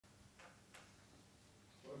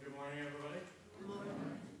morning, everybody. Good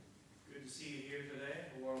morning. Good to see you here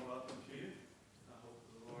today. A warm welcome to you. I hope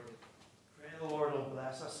the Lord will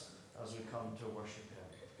bless us as we come to worship Him.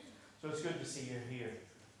 So it's good to see you here.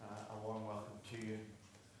 A warm welcome to you.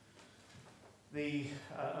 The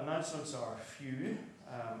announcements are few.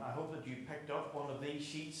 I hope that you picked up one of these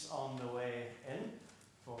sheets on the way in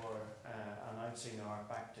for announcing our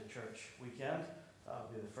Back to Church weekend. That'll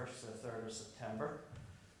be the 1st to the 3rd of September.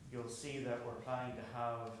 You'll see that we're planning to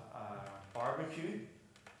have a barbecue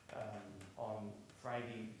on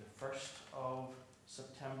Friday the 1st of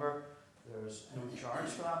September. There's no charge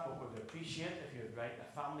for that, but we'd appreciate if you'd write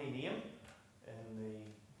a family name in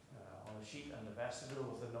on a sheet in the vestibule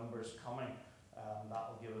with the numbers coming.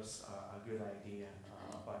 That will give us a good idea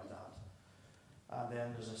about that. And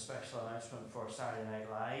then there's a special announcement for Saturday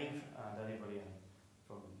Night Live, and anybody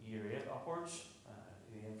from year 8 upwards,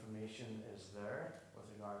 the information is there with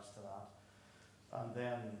regards to that. And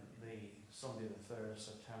then the Sunday the 3rd of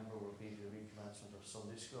September will be the recommencement of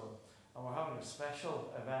Sunday School. And we're having a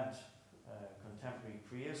special event, contemporary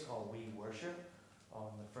praise, called We Worship,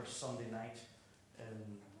 on the first Sunday night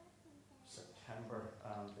in September,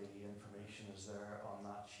 and the information is there on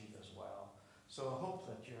that sheet as well. So I hope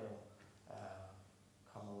that you'll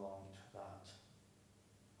come along to that.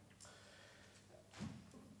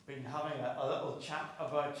 Been having a little chat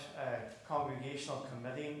about a congregational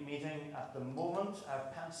committee meeting at the moment.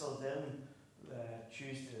 I've penciled in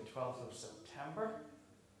Tuesday the 12th of September.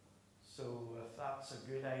 So if that's a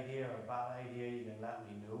good idea or a bad idea, you can let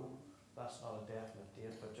me know. That's not a definite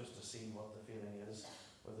date, but just to see what the feeling is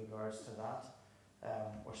with regards to that.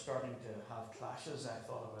 We're starting to have clashes. I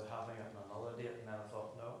thought about having it on another date, and then I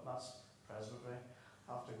thought, no, that's Presbytery.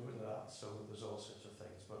 I have to go to that. So there's all sorts of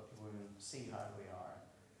things, but we'll see how we are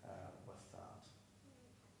with that.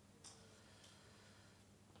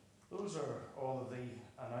 Those are all of the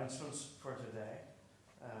announcements for today.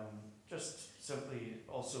 Just simply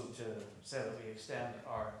also to say that we extend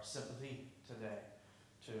our sympathy today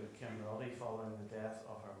to Kim Roddy following the death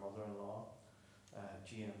of her mother-in-law,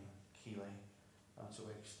 Jane Keeley. And so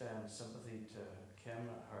we extend sympathy to Kim,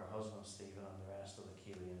 her husband Stephen, and the rest of the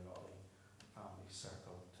Keeley and Roddy family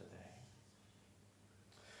circle today.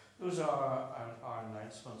 Those are our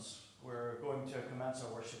announcements. We're going to commence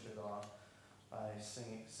our worship to God by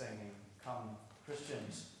singing Come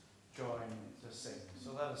Christians, Join to Sing.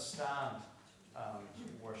 So let us stand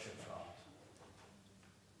and worship God.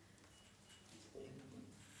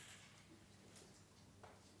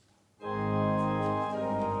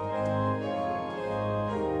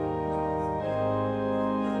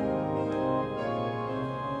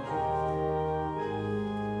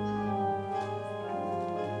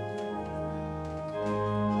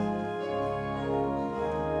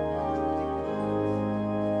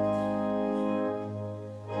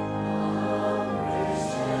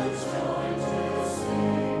 Join to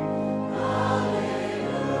sing.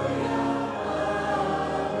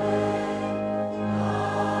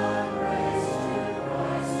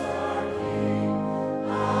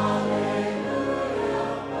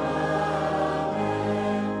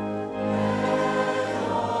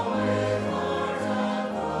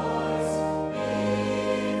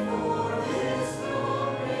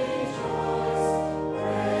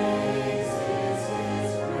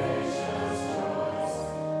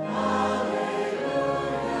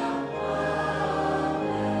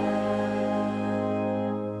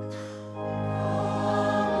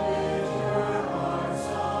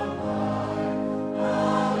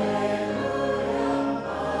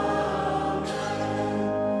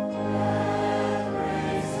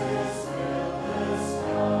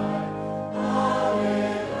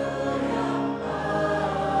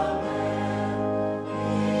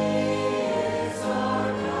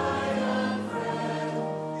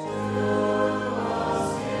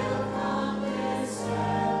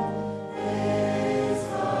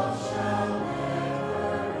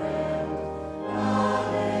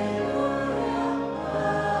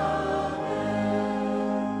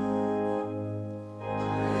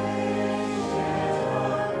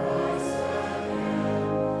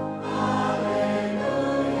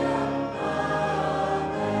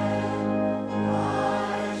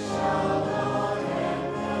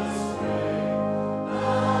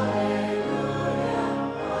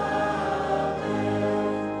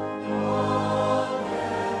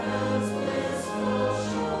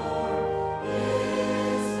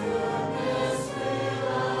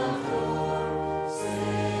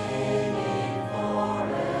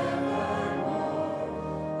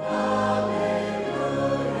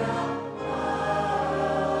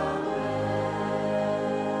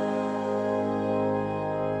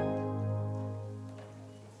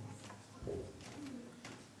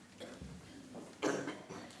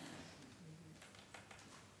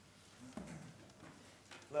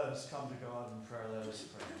 Let us come to God in prayer. Let us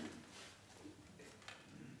pray.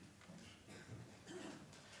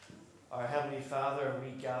 Our Heavenly Father,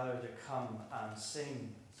 we gather to come and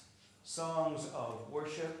sing songs of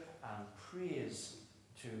worship and praise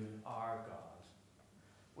to our God.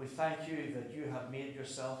 We thank you that you have made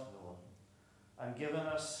yourself known and given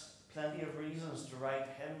us plenty of reasons to write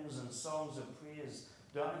hymns and songs of praise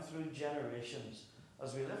down through generations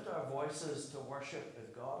as we lift our voices to worship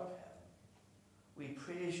the God of heaven. We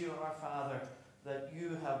praise you, our Father, that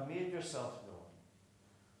you have made yourself known.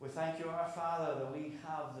 We thank you, our Father, that we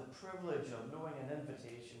have the privilege of knowing an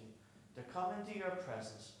invitation to come into your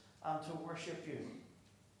presence and to worship you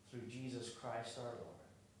through Jesus Christ our Lord.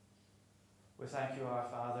 We thank you, our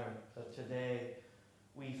Father, that today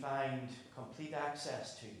we find complete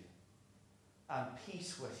access to you and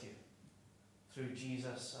peace with you through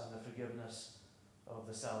Jesus and the forgiveness of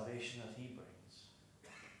the salvation that he brings.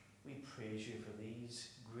 We praise you for these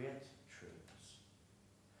great truths.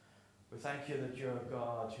 We thank you that you're a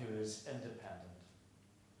God who is independent.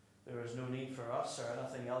 There is no need for us or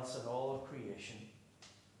anything else in all of creation.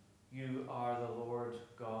 You are the Lord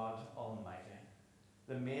God Almighty,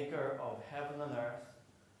 the maker of heaven and earth,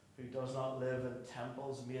 who does not live in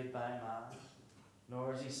temples made by man,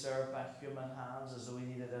 nor is he served by human hands as though he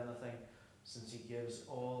needed anything, since he gives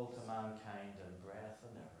all to mankind in breath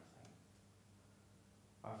and everything.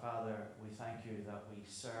 Our Father, we thank you that we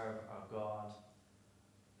serve a God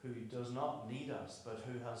who does not need us, but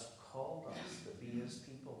who has called us to be his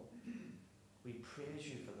people. We praise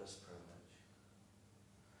you for this privilege.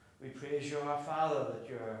 We praise you, our Father, that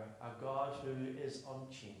you're a God who is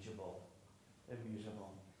unchangeable,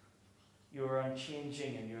 immutable. You are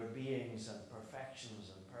unchanging in your beings and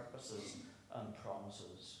perfections and purposes and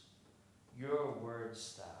promises. Your word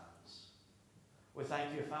stands. We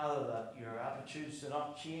thank you, Father, that your attitudes do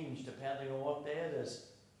not change depending on what day it is.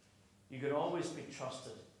 You can always be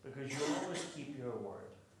trusted because you always keep your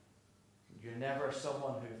word. You're never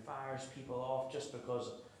someone who fires people off just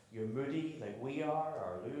because you're moody like we are,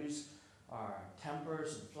 or lose our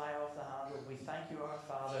tempers and fly off the handle. We thank you, our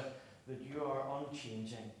Father, that you are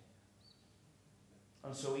unchanging.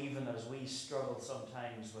 And so even as we struggle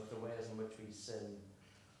sometimes with the ways in which we sin,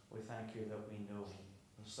 we thank you that we know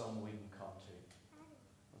and some we can come to.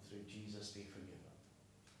 And through Jesus be forgiven.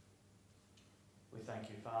 We thank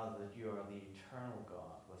you, Father, that you are the eternal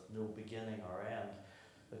God with no beginning or end,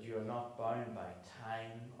 that you are not bound by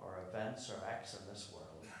time or events or acts in this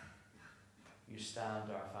world. You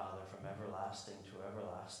stand, our Father, from everlasting to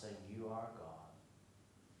everlasting. You are God.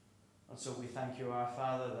 And so we thank you, our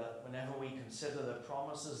Father, that whenever we consider the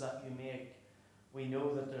promises that you make, we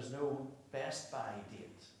know that there's no best by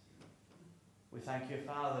date. We thank you,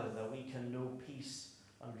 Father, that we can know peace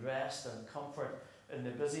and rest and comfort in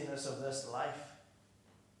the busyness of this life,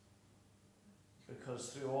 because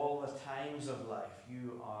through all the times of life,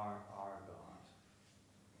 you are our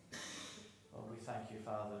God. Well, we thank you,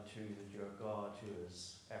 Father, too, that you're a God who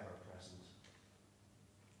is ever present,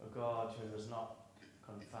 a God who is not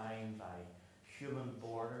confined by human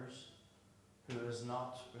borders, who is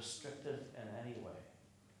not restricted in any way.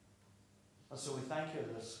 And so we thank you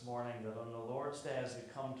this morning that on the Lord's Day, as we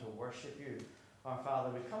come to worship you, our Father,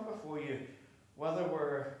 we come before you, whether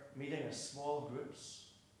we're meeting as small groups,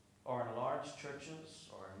 or in large churches,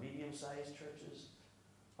 or in medium-sized churches,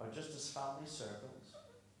 or just as family circles.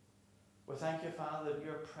 We thank you, Father, that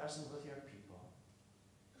you're present with your people.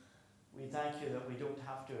 We thank you that we don't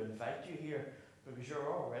have to invite you here, because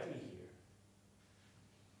you're already here.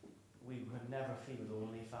 We would never feel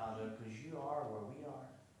lonely, Father, because you are where we are.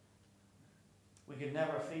 We could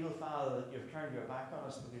never feel, Father, that you've turned your back on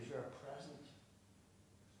us because you're present.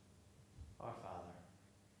 Our Father,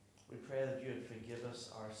 we pray that you would forgive us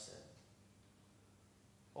our sin.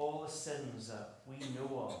 All the sins that we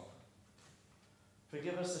know of.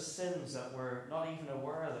 Forgive us the sins that we're not even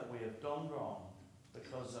aware that we have done wrong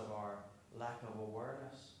because of our lack of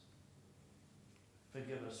awareness.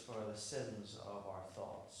 Forgive us for the sins of our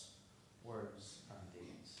thoughts, words, and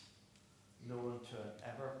deeds, known to an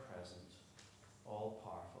ever-present,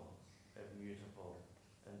 all-powerful, immutable,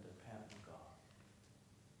 independent God.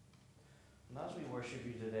 And as we worship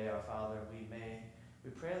you today, our Father,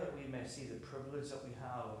 we pray that we may see the privilege that we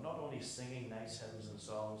have of not only singing nice hymns and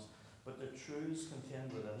songs, but the truths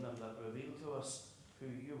contained within them that reveal to us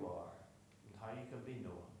who you are and how you can be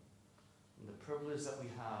known. And the privilege that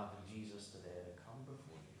we have in Jesus today to come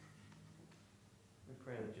before you. We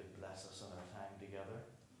pray that you'd bless us in our time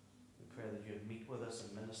together. We pray that you'd meet with us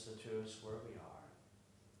and minister to us where we are.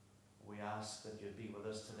 We ask that you'd be with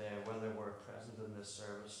us today, whether we're present in this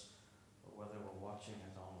service or whether we're watching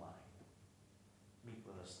it online. meet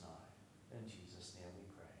with us now. In Jesus' name we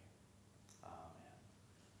pray.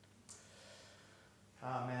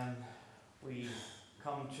 Amen. Amen. We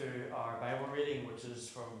come to our Bible reading, which is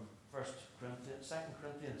from 2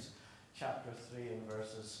 Corinthians chapter 3 and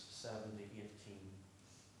verses 7 to 18.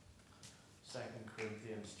 2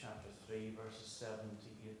 Corinthians chapter 3 verses 7 to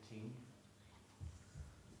 18.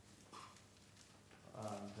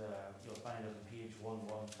 And you'll find it on page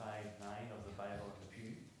 1159 of the Bible in the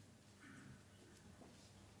pew.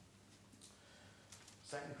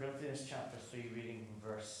 2 Corinthians chapter 3, reading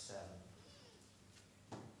from verse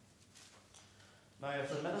 7. Now if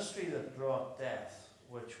the ministry that brought death,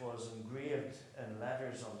 which was engraved in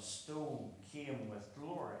letters on stone, came with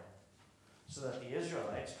glory, so that the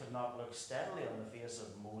Israelites could not look steadily on the face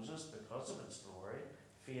of Moses because of its glory,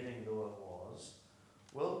 fading though it was,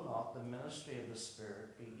 will not the ministry of the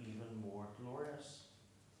Spirit be even more glorious?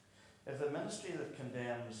 If the ministry that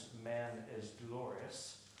condemns men is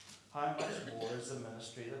glorious, how much more is the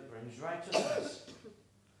ministry that brings righteousness?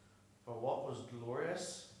 For what was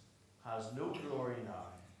glorious has no glory now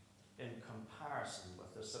in comparison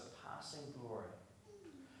with the surpassing glory.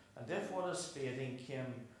 And if what is fading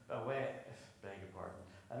came away,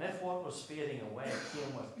 and if what was fading away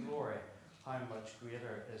came with glory, how much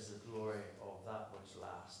greater is the glory of that which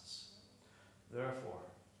lasts? Therefore,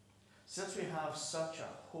 since we have such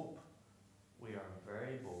a hope, we are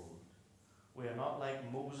very bold. We are not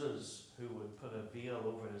like Moses, who would put a veil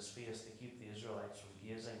over his face to keep the Israelites from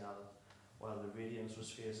gazing at it while the radiance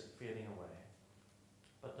was fading away.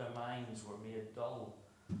 But their minds were made dull,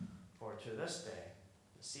 for to this day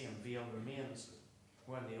the same veil remains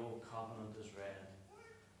when the old covenant is read.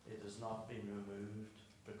 It has not been removed,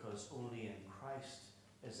 because only in Christ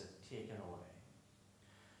is it taken away.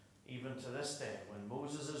 Even to this day, when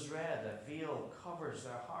Moses is read, a veil covers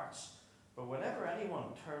their hearts. But whenever anyone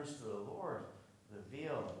turns to the Lord, the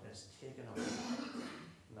veil is taken away.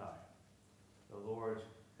 Now, the Lord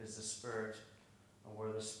is the Spirit, and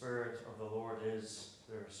where the Spirit of the Lord is,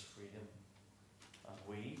 there is freedom. And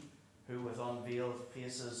we, who with unveiled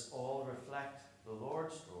faces all reflect the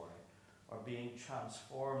Lord's glory, are being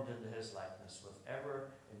transformed into his likeness with ever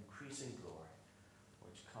increasing glory,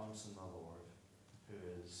 which comes from the Lord,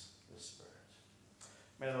 who is the Spirit.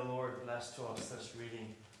 May the Lord bless to us this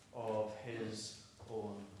reading of his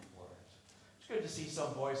own word. It's good to see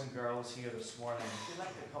some boys and girls here this morning. If you'd like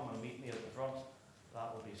to come and meet me at the front,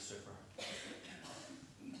 that would be super.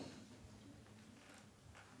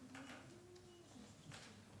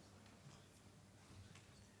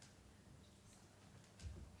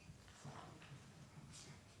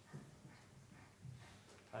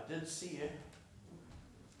 I did see you.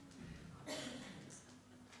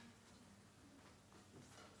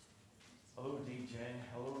 Hello DJ,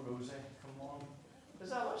 hello Rosie, come on. Is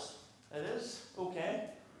that us? It is? Okay.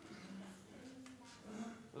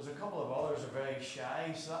 There's a couple of others who are very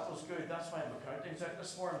shy, so that was good. That's why I'm accounting's out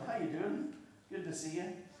this morning. How you doing? Good to see you.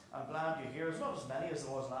 I'm glad you're here. There's not as many as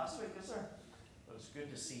there was last week, is there? But it's good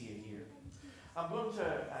to see you here. I'm going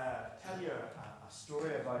to tell you a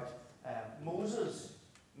story about Moses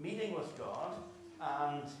meeting with God,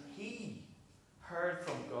 and he heard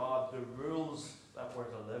from God the rules that we're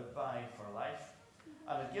to live by for life.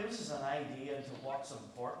 And it gives us an idea into what's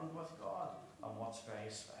important with God and what's very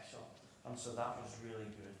special. And so that was really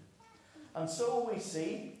good. And so we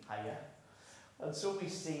see, we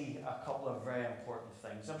see a couple of very important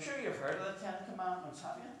things. I'm sure you've heard of the 10 Commandments,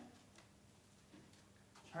 have you?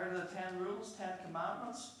 Heard of the 10 rules, 10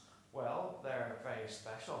 Commandments? Well, they're very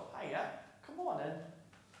special. Come on in.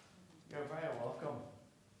 You're very welcome.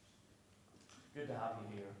 Good to have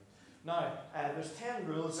you here. Now, there's 10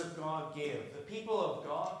 rules that God gave. The people of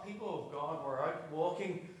God were out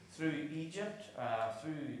walking through Egypt,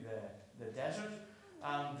 through the desert,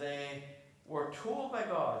 and they were told by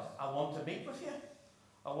God, I want to meet with you.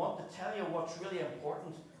 I want to tell you what's really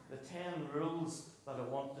important, the 10 rules that I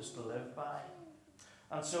want us to live by.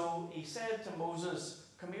 And so he said to Moses,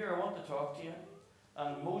 come here, I want to talk to you.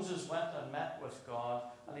 And Moses went and met with God,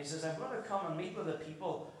 and he says, I'm going to come and meet with the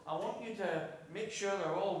people. I want you to make sure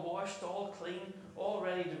they're all washed, all clean, all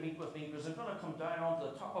ready to meet with me, because I'm going to come down onto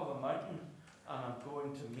the top of a mountain, and I'm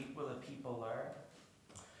going to meet with the people there.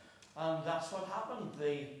 And that's what happened.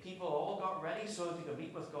 The people all got ready so that they could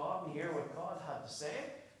meet with God and hear what God had to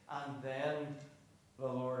say. And then the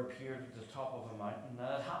Lord appeared at the top of a mountain. And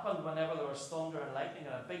it happened whenever there was thunder and lightning,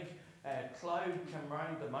 and a big cloud came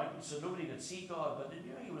round the mountain so nobody could see God, but they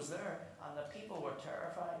knew he was there, and the people were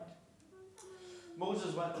terrified.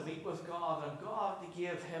 Moses went to meet with God, and God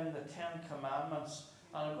gave him the 10 Commandments.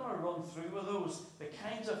 And I'm going to run through with those, the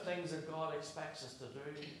kinds of things that God expects us to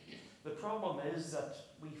do. The problem is that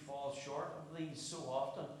we fall short of these so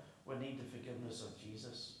often. We need the forgiveness of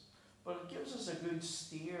Jesus. But it gives us a good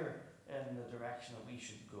steer in the direction that we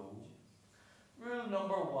should go. Rule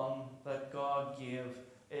number 1 that God gave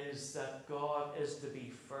is that God is to be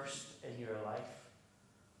first in your life.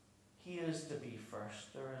 He is to be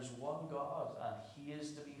first. There is one God, and He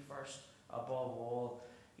is to be first above all.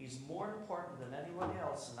 He's more important than anybody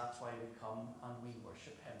else, and that's why we come and we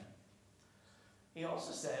worship Him. He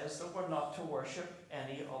also says that we're not to worship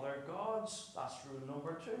any other gods. That's rule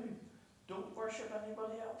number 2. Don't worship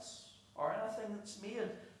anybody else or anything that's made.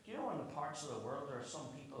 Do you know in the parts of the world there are some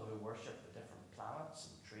people who worship the different planets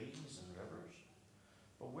and trees and rivers?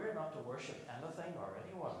 But we're not to worship anything or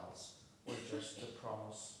anyone else. We're just to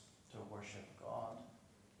promise to worship God.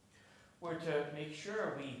 We're to make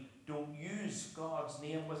sure we don't use God's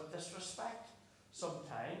name with disrespect.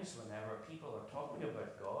 Sometimes whenever people are talking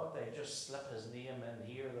about God, they just slip His name in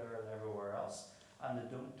here, there and everywhere else, and they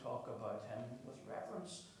don't talk about Him with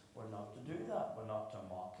reverence. We're not to do that. We're not to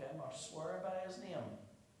mock Him or swear by His name.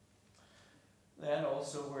 Then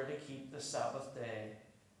also we're to keep the Sabbath day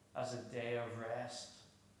as a day of rest.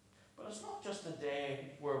 But it's not just a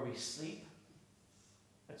day where we sleep.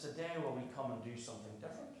 It's a day where we come and do something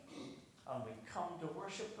different. And we come to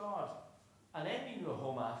worship God. And then you go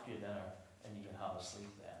home after your dinner and you can have a sleep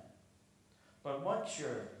then. But make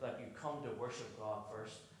sure that you come to worship God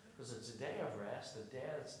first, because it's a day of rest, a day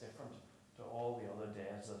that's different to all the other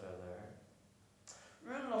days that are there.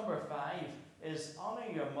 Rule number 5 is honour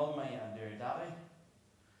your mummy and your daddy.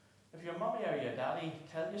 If your mummy or your daddy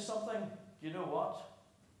tell you something, do you know what?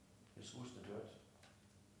 You're supposed to do it.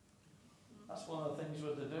 That's one of the things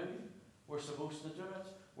we're to do. We're supposed to do it.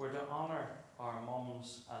 We're to honour our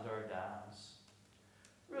mums and our dads.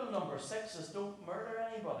 Rule number 6 is don't murder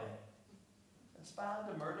anybody. It's bad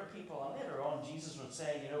to murder people. And later on, Jesus would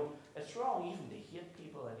say, it's wrong even to hate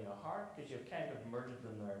people in your heart because you've kind of murdered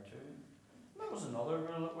them there too. And that was another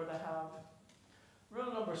rule that we're to have.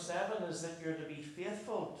 Rule number 7 is that you're to be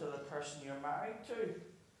faithful to the person you're married to.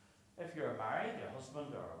 If you're married, your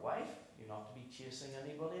husband or a wife, you're not to be chasing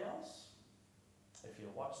anybody else. If you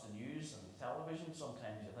watch the news and the television,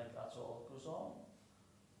 sometimes you think that's all that goes on.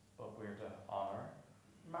 But we're to honour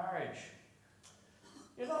marriage.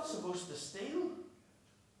 You're not supposed to steal.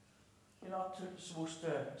 You're not supposed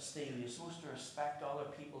to steal. You're supposed to respect other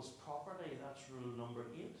people's property. That's rule number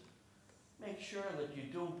 8. Make sure that you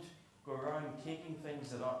don't go around taking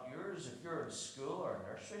things that aren't yours. If you're in school or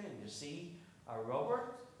nursery and you see a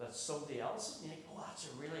rubber that's somebody else's, and you think, oh, that's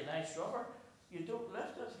a really nice rubber, you don't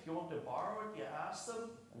lift it. If you want to borrow it, you ask them,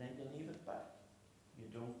 and then you leave it back. You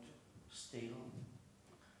don't steal.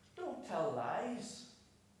 Don't tell lies.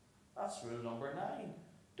 That's rule number 9.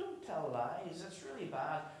 Don't tell lies. It's really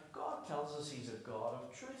bad. God tells us He's a God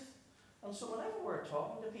of truth. And so whenever we're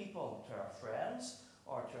talking to people, to our friends,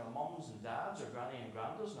 or to our mums and dads, or granny and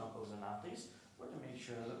grandas, and uncles and aunties, we're to make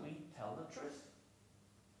sure that we tell the truth.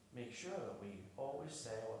 Make sure that we always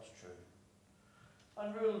say what's true.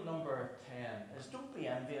 And rule number 10 is don't be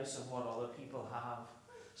envious of what other people have.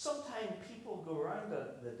 Sometimes people go around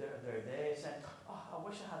their day saying, oh, I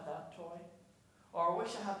wish I had that toy, or I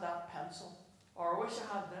wish I had that pencil, or I wish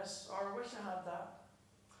I had this, or I wish I had that.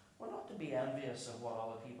 We're not to be envious of what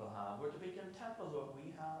other people have. We're to be content with what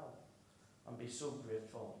we have and be so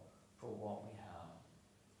grateful for what we have.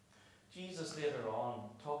 Jesus later on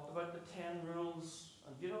talked about the 10 rules,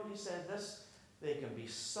 and you know what He said this? They can be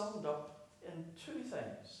summed up in 2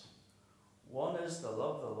 things. One is to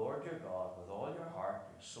love the Lord your God with all your heart,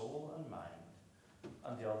 your soul and mind.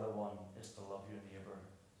 And the other one is to love your neighbour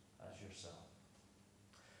as yourself.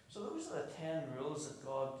 So those are the 10 rules that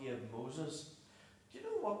God gave Moses. Do you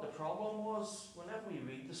know what the problem was? Whenever we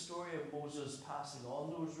read the story of Moses passing on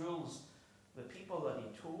those rules, the people that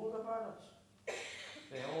he told about it,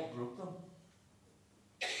 they all broke them.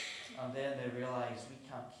 And then they realized we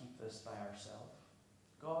can't keep this by ourselves.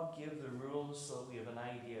 God gave the rules so we have an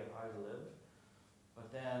idea of how to live.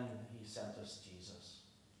 But then He sent us Jesus,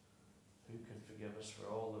 who can forgive us for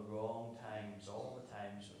all the wrong times, all the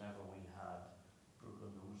times whenever we had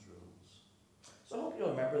broken those rules. So I hope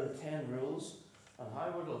you'll remember the 10 rules and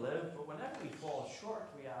how we're to live. But whenever we fall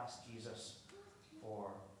short, we ask Jesus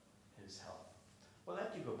for His help. We'll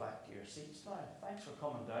let you go back to your seats now. Thanks for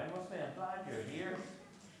coming down with me. I'm glad you're here.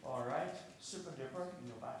 All right, super duper. You can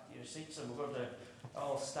go back to your seats, and we're going to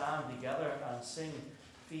all stand together and sing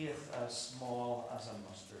Faith as Small as a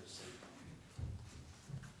Mustard Seed.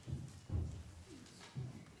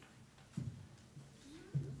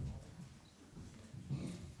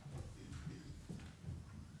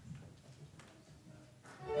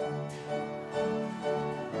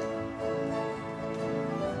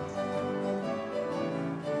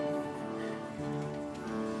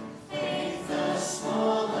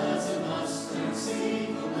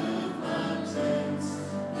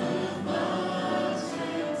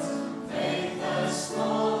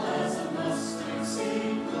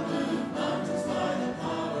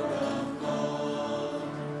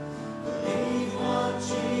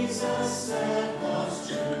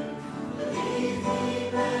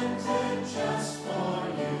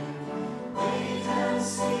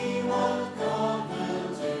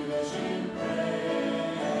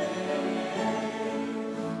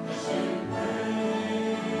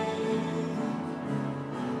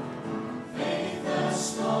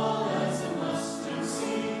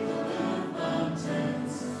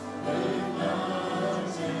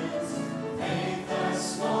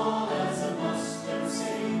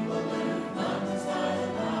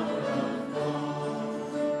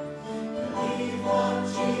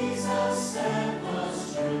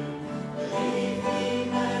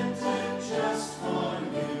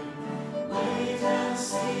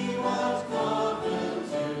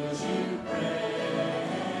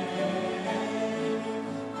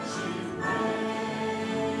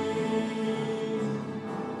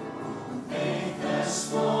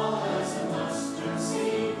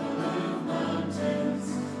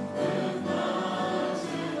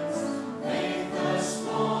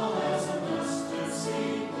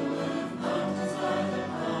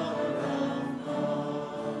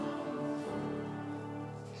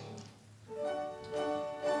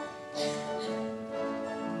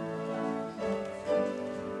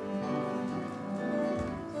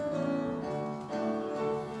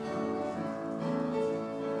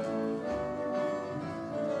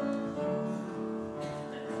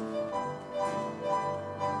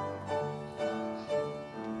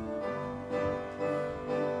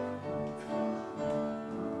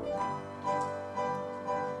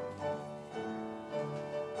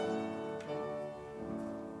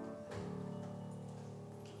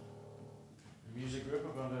 music group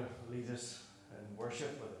are going to lead us in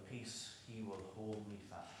worship with a piece, He Will Hold Me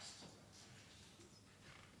Fast.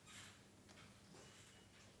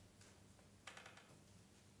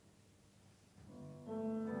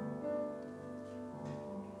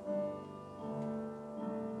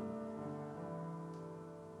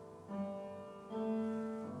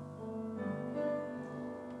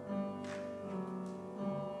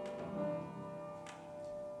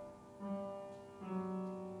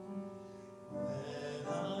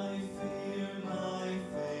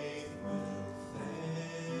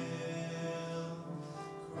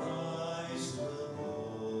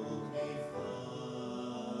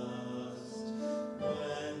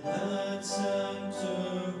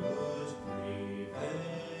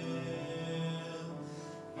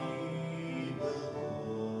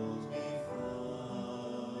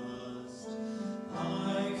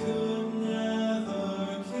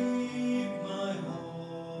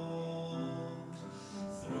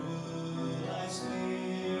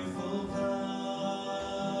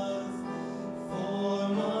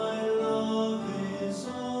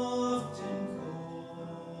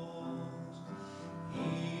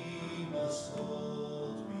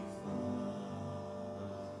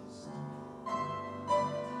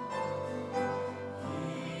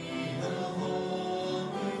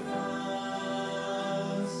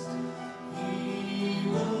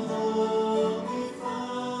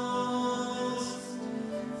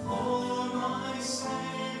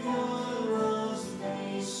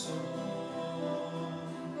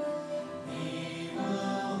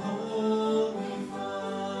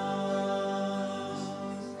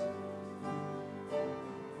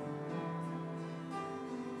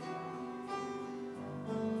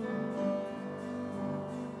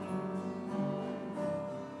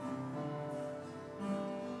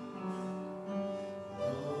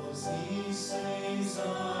 Say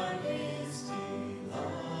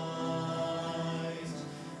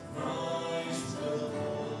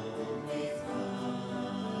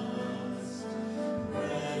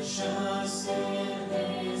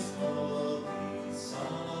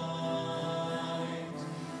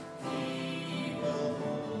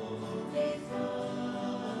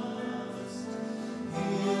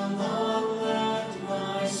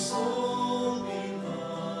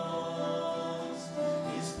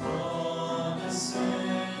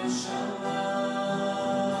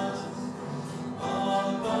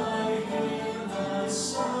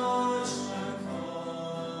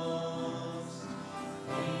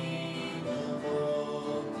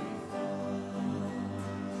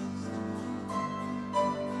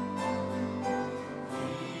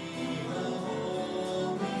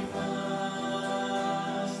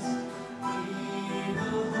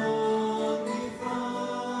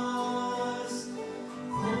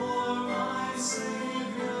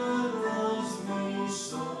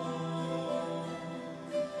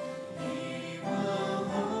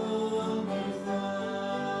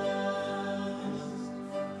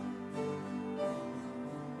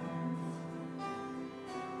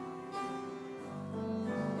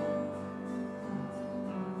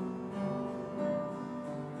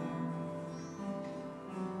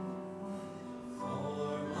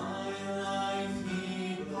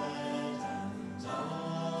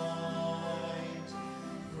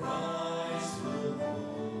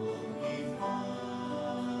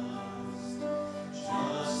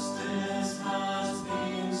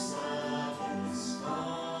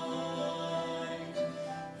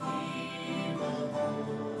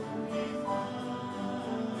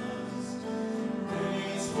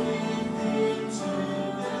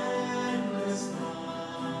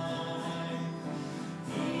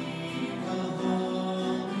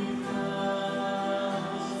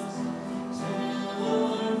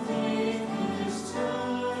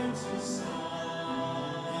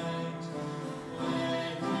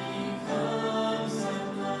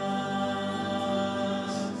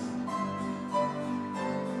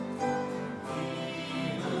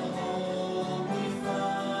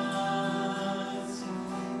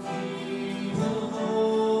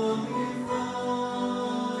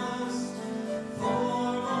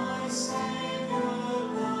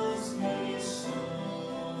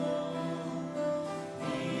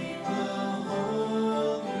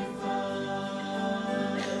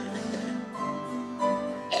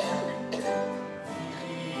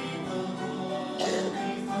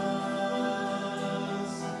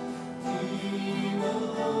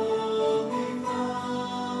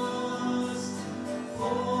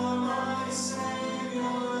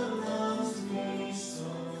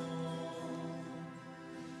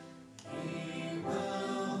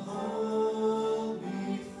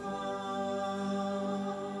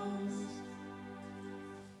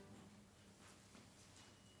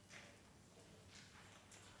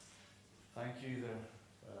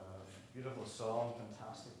Beautiful song,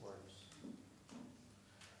 fantastic words.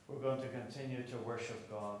 We're going to continue to worship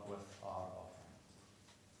God with our offering.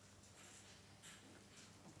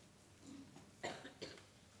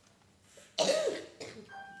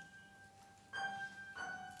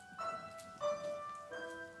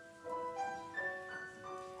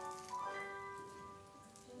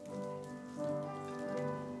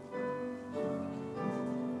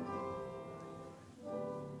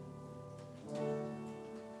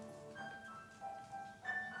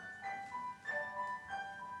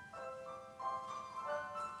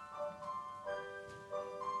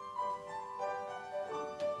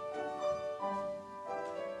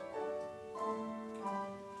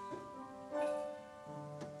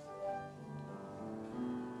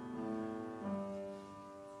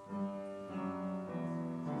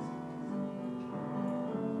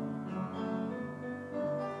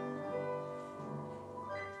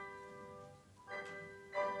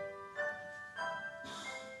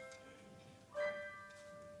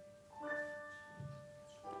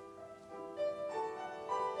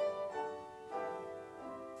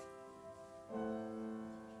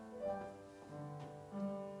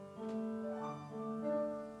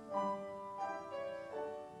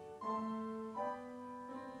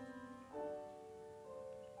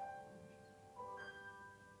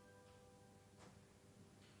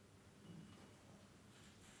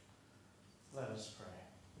 Let us pray.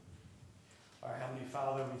 Our Heavenly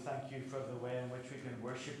Father, we thank you for the way in which we can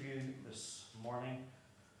worship you this morning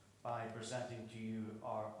by presenting to you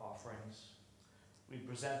our offerings. We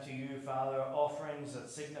present to you, Father, offerings that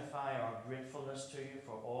signify our gratefulness to you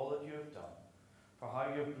for all that you have done, for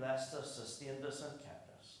how you have blessed us, sustained us, and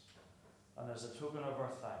kept us. And as a token of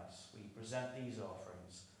our thanks, we present these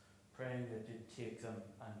offerings, praying that you take them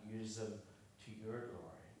and use them to your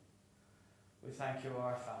glory. We thank you,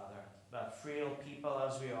 our Father, that frail people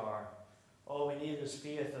as we are, all we need is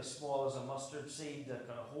faith as small as a mustard seed that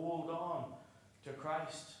can hold on to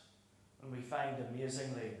Christ. And we find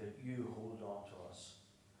amazingly that you hold on to us.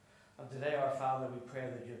 And today, our Father, we pray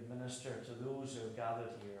that you minister to those who have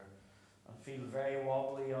gathered here and feel very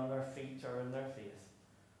wobbly on their feet or in their faith.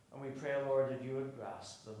 And we pray, Lord, that you would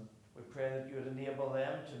grasp them. We pray that you would enable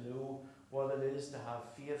them to know what it is to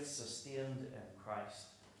have faith sustained in Christ.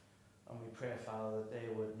 And we pray, Father, that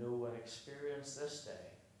they would know and experience this day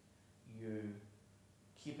you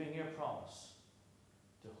keeping your promise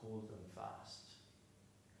to hold them fast.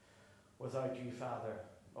 Without you, Father,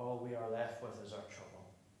 all we are left with is our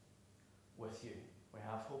trouble. With you, we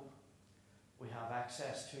have hope. We have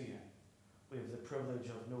access to you. We have the privilege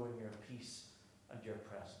of knowing your peace and your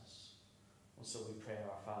presence. And so we pray,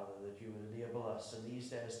 our Father, that you would enable us in these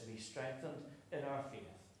days to be strengthened in our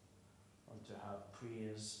faith and to have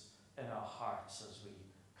praise in our hearts as we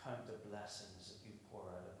count the blessings that you pour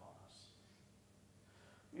out upon us.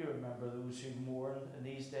 We remember those who mourn in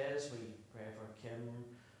these days. We pray for Kim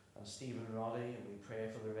and Stephen Roddy, and we pray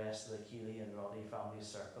for the rest of the Keeley and Roddy family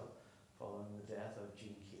circle following the death of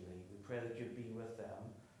Jean Keeley. We pray that you'd be with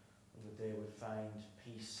them and that they would find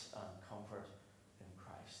peace and comfort in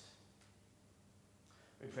Christ.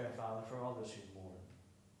 We pray, Father, for all those who mourn,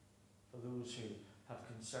 for those who have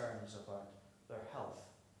concerns about their health,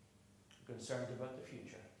 concerned about the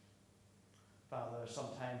future. Father,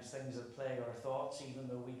 sometimes things that plague our thoughts, even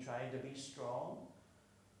though we try to be strong.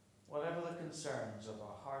 Whatever the concerns of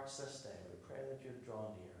our hearts this day, we pray that you'd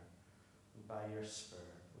draw near. And by your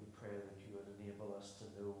Spirit, we pray that you would enable us to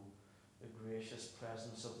know the gracious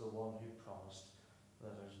presence of the one who promised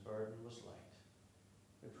that his burden was light.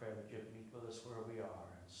 We pray that you'd meet with us where we are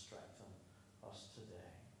and strengthen us today.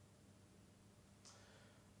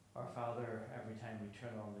 Our Father, every time we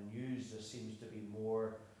turn on the news, there seems to be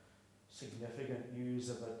more significant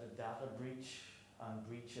news about the data breach and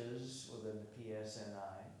breaches within the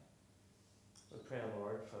PSNI. We pray,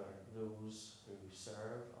 Lord, for those who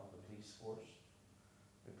serve on the police force.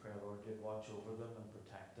 We pray, Lord, you'd watch over them and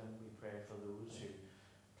protect them. We pray for those who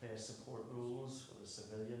play support roles for the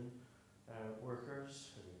civilian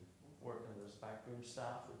workers who work in this backroom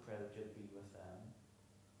staff. We pray that you'd be with them.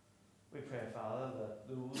 We pray, Father, that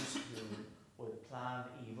those who would plan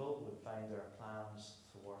evil would find their plans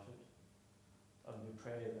thwarted. And we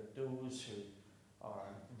pray that those who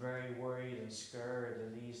are very worried and scared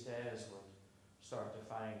in these days would start to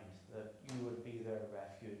find that you would be their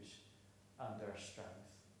refuge and their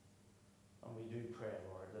strength. And we do pray,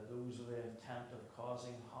 Lord, that those with the intent of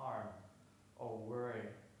causing harm or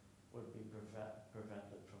worry would be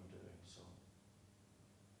prevented from doing so.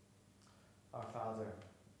 Our Father,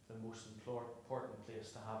 the most important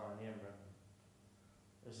place to have our name written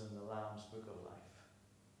is in the Lamb's Book of Life.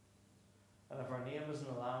 And if our name is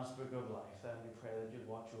in the Lamb's Book of Life, then we pray that you'd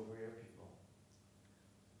watch over your people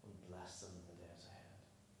and bless them in the days ahead.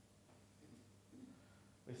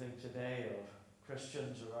 We think today of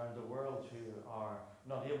Christians around the world who are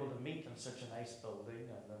not able to meet in such a nice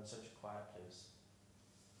building and in such a quiet place.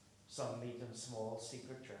 Some meet in small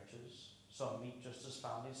secret churches. Some meet just as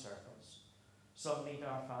family circles. Some meet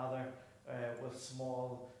our Father with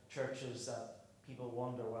small churches that people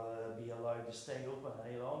wonder whether they'll be allowed to stay open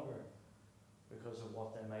any longer because of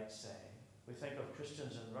what they might say. We think of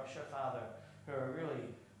Christians in Russia, Father, who are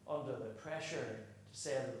really under the pressure to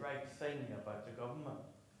say the right thing about the government,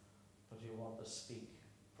 but who want to speak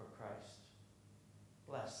for Christ.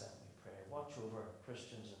 Bless them, we pray. Watch over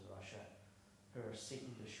Christians in Russia who are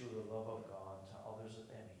seeking to show the love of God to others that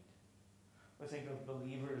they meet. We think of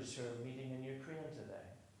believers who are meeting in Ukraine today.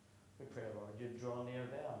 We pray, Lord, you'd draw near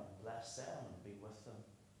them, bless them, and be with them.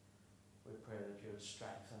 We pray that you would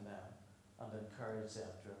strengthen them and encourage them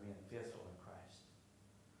to remain faithful in Christ.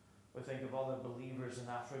 We think of other believers in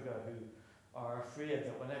Africa who are afraid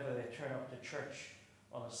that whenever they turn up to church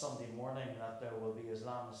on a Sunday morning that there will be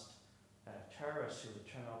Islamist terrorists who would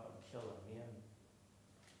turn up and kill and maim.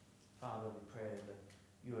 Father, we pray that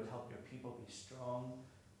you would help your people be strong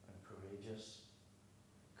and courageous.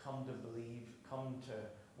 Come to believe, come to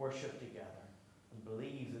worship together and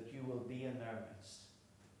believe that you will be in their midst,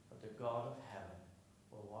 that the God of heaven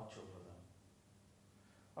will watch over them.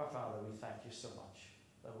 Our Father, we thank you so much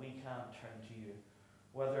that we can turn to you,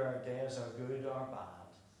 whether our days are good or bad,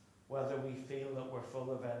 whether we feel that we're full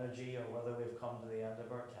of energy or whether we've come to the end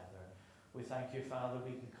of our tether. We thank you, Father,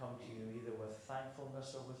 we can come to you either with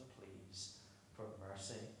thankfulness or with pleas for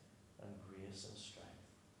mercy and grace and strength.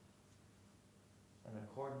 In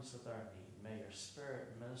accordance with our need, may your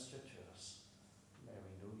Spirit minister to us. May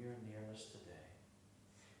we know your nearness today.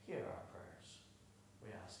 Hear our prayers. We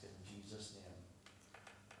ask it in Jesus' name.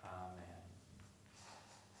 Amen.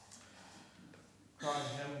 Crown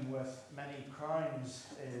him with many crowns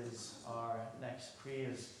is our next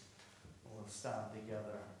praise. We'll stand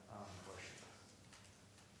together and worship.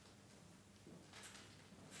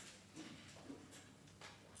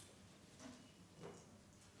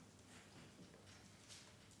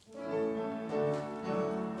 Amen.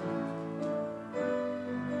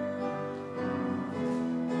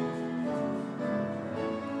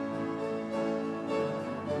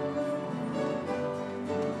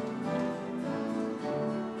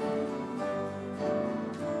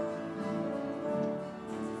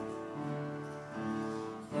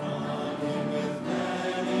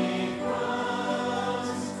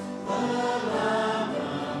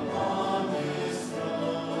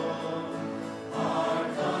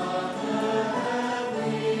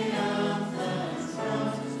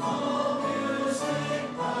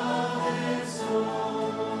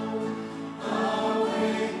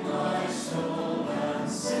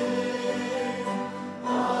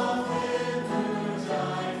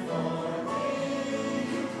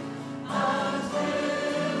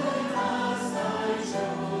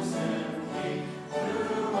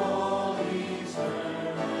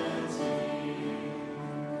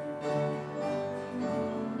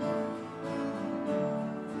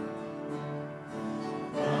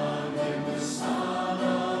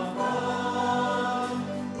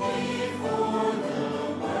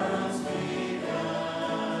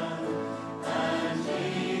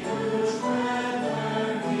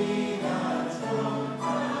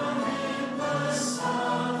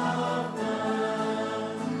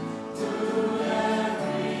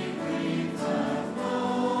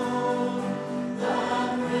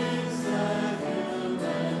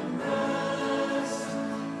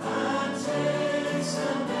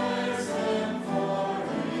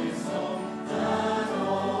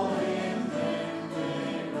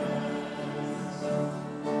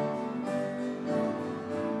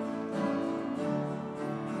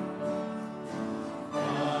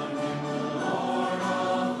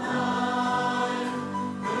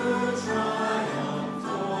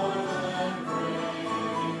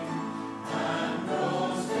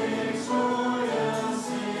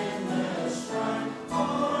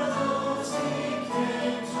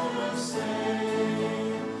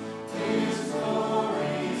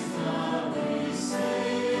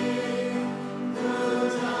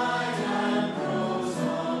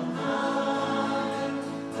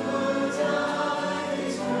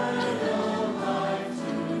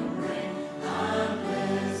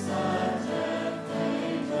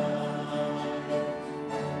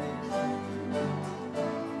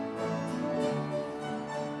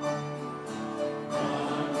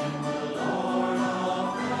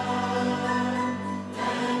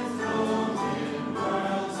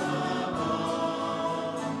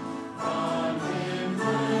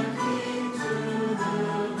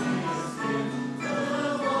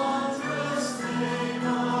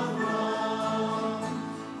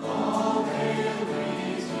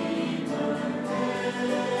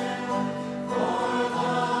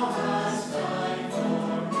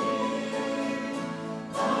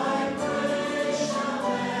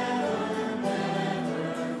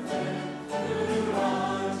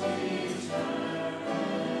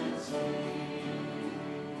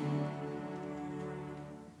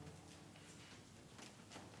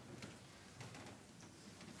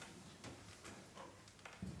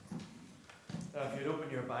 If you'd open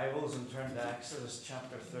your Bibles and turn to Exodus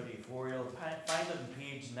chapter 34, you'll find it on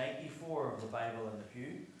page 94 of the Bible in the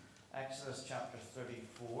pew. Exodus chapter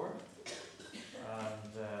 34,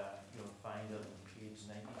 and you'll find it on page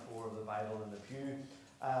 94 of the Bible in the pew.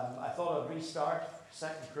 I thought I'd restart 2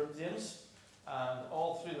 Corinthians, and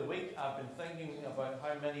all through the week I've been thinking about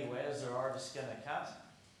how many ways there are to skin a cat.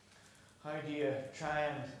 How do you try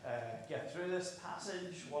and get through this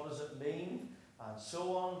passage? What does it mean? And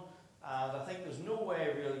so on. And I think there's no way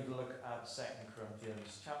really to look at 2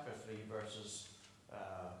 Corinthians chapter 3 verses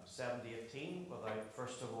 7 to 18 without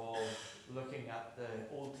first of all looking at the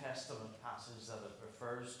Old Testament passage that it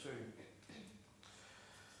refers to.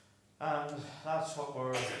 And that's what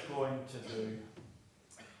we're going to do.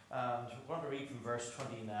 And we're going to read from verse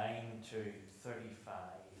 29 to 35.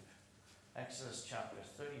 Exodus chapter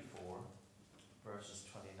 34 verses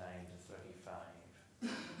 29 to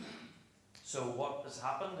 35. So what has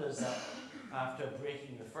happened is that after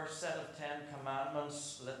breaking the first set of 10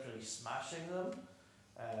 commandments, literally smashing them,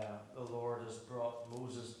 the Lord has brought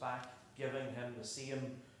Moses back, giving him the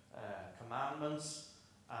same commandments,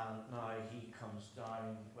 and now he comes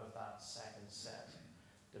down with that second set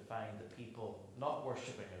to find the people not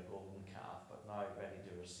worshipping a golden calf, but now ready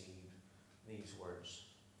to receive these words.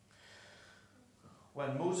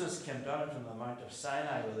 When Moses came down from the Mount of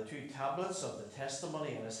Sinai with the 2 tablets of the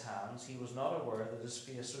testimony in his hands, he was not aware that his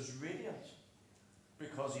face was radiant,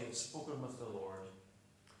 because he had spoken with the Lord.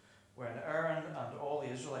 When Aaron and all the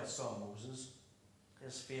Israelites saw Moses,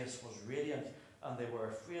 his face was radiant, and they were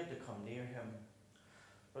afraid to come near him.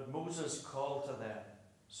 But Moses called to them.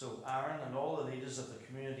 So Aaron and all the leaders of the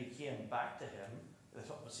community came back to him. They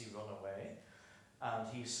thought, was he run away? And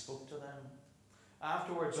he spoke to them.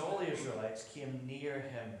 Afterwards, all the Israelites came near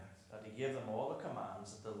him, that he gave them all the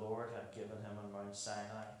commands that the Lord had given him on Mount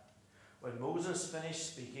Sinai. When Moses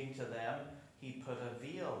finished speaking to them, he put a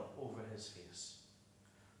veil over his face.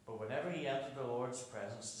 But whenever he entered the Lord's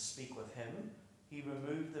presence to speak with him, he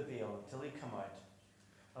removed the veil until he came out.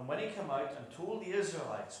 And when he came out and told the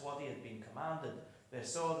Israelites what he had been commanded, they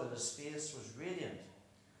saw that his face was radiant.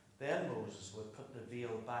 Then Moses would put the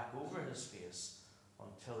veil back over his face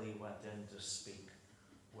until he went in to speak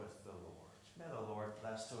with the Lord. May the Lord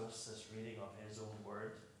bless to us this reading of his own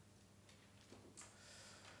word.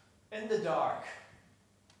 In the dark,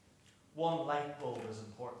 one light bulb is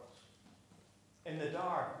important. In the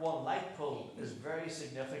dark, one light bulb is very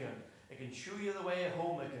significant. It can show you the way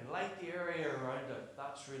home. It can light the area around it.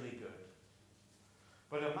 That's really good.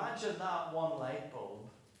 But imagine that one light bulb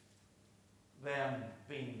then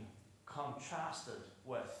being contrasted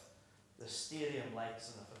with the stadium lights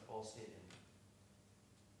in a football stadium.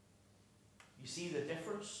 You see the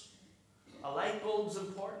difference? A light bulb's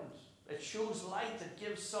important. It shows light. It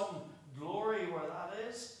gives some glory where that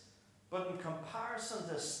is. But in comparison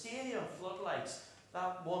to stadium floodlights,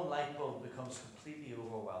 that one light bulb becomes completely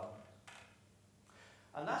overwhelming.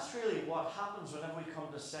 And that's really what happens whenever we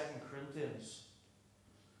come to 2 Corinthians.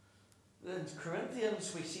 In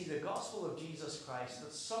Corinthians, we see the gospel of Jesus Christ.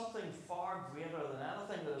 It's something far greater than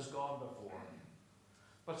anything that has gone before.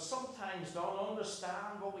 But sometimes don't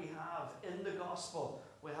understand what we have in the gospel.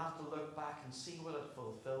 We have to look back and see what it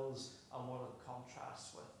fulfills and what it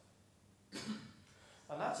contrasts with.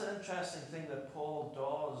 And that's an interesting thing that Paul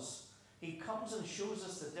does. He comes and shows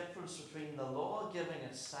us the difference between the law giving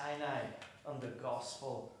at Sinai and the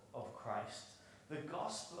gospel of Christ. The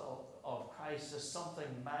gospel of Christ is something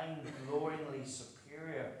mind-blowingly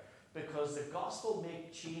superior, because the gospel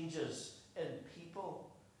makes changes in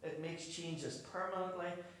people. It makes changes permanently.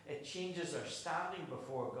 It changes their standing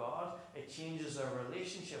before God. It changes their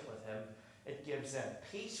relationship with him. It gives them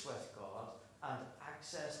peace with God and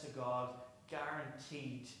access to God,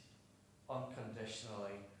 guaranteed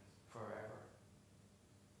unconditionally forever.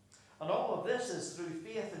 And all of this is through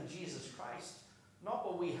faith in Jesus Christ. Not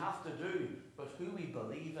what we have to do, but who we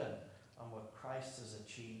believe in and what Christ has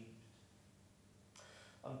achieved.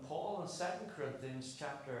 And Paul in 2 Corinthians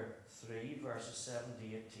chapter 3, verses 7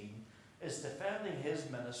 to 18, is defending his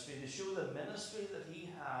ministry to show the ministry that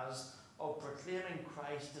he has of proclaiming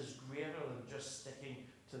Christ is greater than just sticking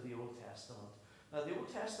to the Old Testament. Now, the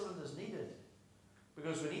Old Testament is needed,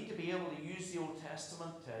 because we need to be able to use the Old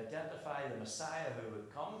Testament to identify the Messiah who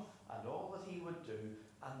would come and all that he would do,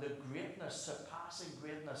 and the greatness, surpassing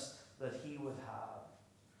greatness that he would have.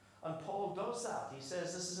 And Paul does that. He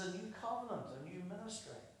says this is a new covenant, a new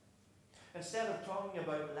ministry. Instead of talking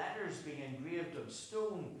about letters being engraved on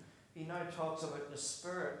stone, he now talks about the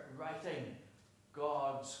Spirit writing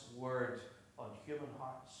God's word on human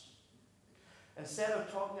hearts. Instead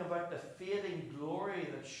of talking about the fading glory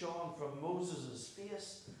that shone from Moses'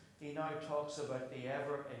 face, he now talks about the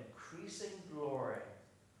ever-increasing glory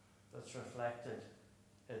that's reflected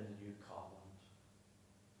in the new covenant.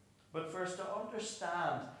 But first, to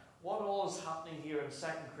understand what all is happening here in 2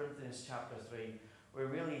 Corinthians chapter 3, we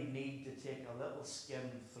really need to take a little skim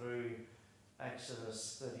through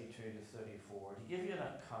Exodus 32 to 34 to give you an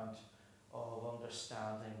account of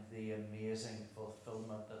understanding the amazing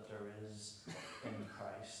fulfillment that there is in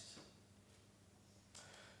Christ.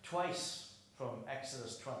 Twice from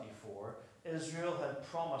Exodus 24, Israel had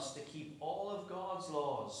promised to keep all of God's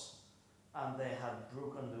laws, and they had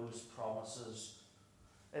broken those promises.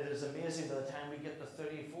 It is amazing by the time we get to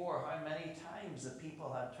 34 how many times the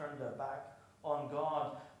people had turned their back on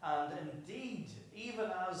God. And indeed, even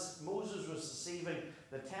as Moses was receiving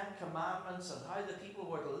the 10 Commandments and how the people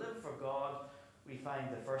were to live for God, we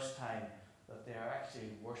find the first time that they are actually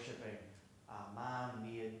worshipping a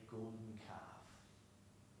man-made golden calf.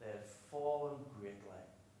 They had fallen greatly.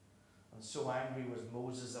 And so angry was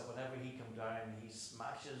Moses that whenever he came down, he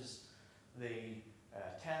smashes the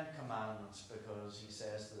 10 Commandments because he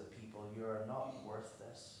says to the people, "You are not worth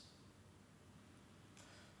this."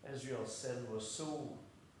 Israel's sin was so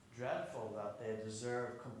dreadful that they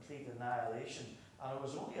deserved complete annihilation, and it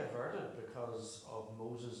was only averted because of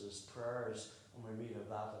Moses' prayers, and we read of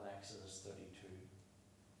that in Exodus 32.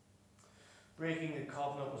 Breaking the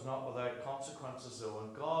covenant was not without consequences though,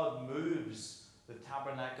 and God moves the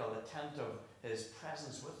tabernacle, the tent of his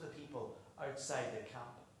presence with the people outside the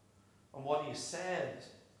camp. And what he said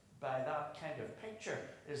by that kind of picture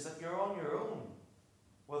is that you're on your own,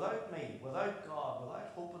 without me, without God,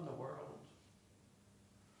 without hope in the world.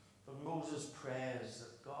 But Moses prays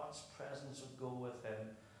that God's presence would go with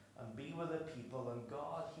him and be with the people, and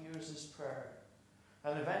God hears his prayer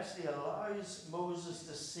and eventually allows Moses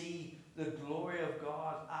to see the glory of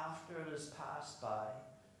God after it has passed by.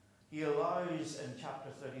 He allows, in chapter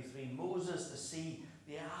 33, Moses to see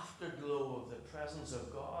the afterglow of the presence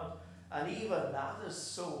of God, and even that is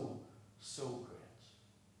so great.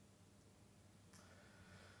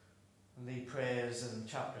 And he prays in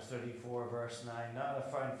chapter 34, verse 9, "Now I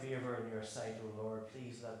have found favour in your sight, O Lord.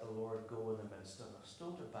 Please let the Lord go in the midst of us.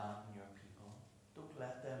 Don't abandon your people. Don't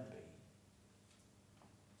let them be."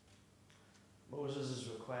 Moses'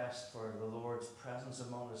 request for the Lord's presence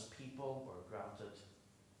among his people were granted,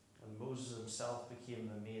 and Moses himself became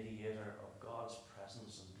the mediator of God's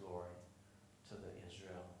presence and glory to the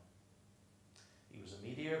Israel. He was a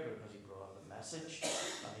mediator because he brought the message,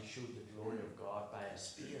 and he showed the glory of God by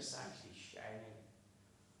his face actually shining.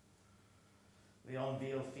 The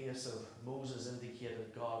unveiled face of Moses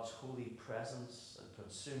indicated God's holy presence and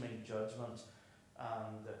consuming judgment,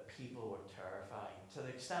 and the people were terrified, to the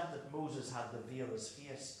extent that Moses had to veil his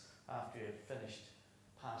face after he had finished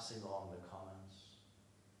passing on the comments.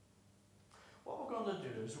 What we're going to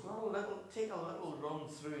do is we're going to take a little run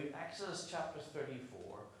through Exodus chapter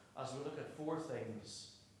 34 as we look at four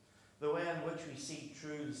things. The way in which we see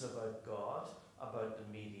truths about God, about the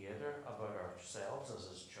mediator, about ourselves as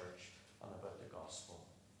his church, and about the gospel.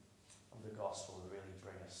 And the gospel will really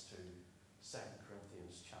bring us to 2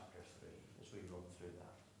 Corinthians chapter 3 as we run through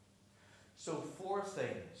that. So four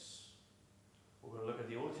things. We're going to look at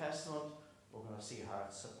the Old Testament. We're going to see how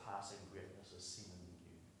its surpassing greatness is seen in the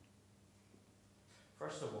New.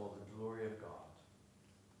 First of all, the glory of God.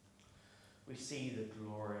 We see the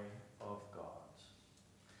glory of God.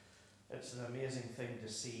 It's an amazing thing to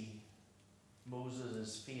see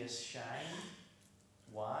Moses' face shine.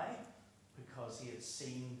 Why? Because he had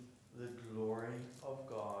seen the glory of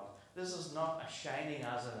God. This is not a shining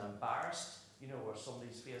as an embarrassed, where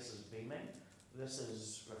somebody's face is beaming. This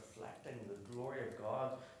is reflecting the glory of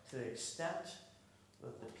God to the extent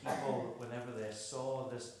that the people, whenever they saw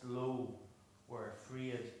this glow, were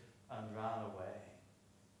afraid and ran away.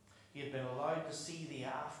 He had been allowed to see the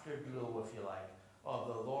afterglow, if you like, of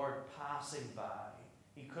the Lord passing by.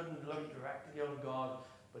 He couldn't look directly on God,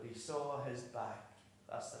 but he saw his back.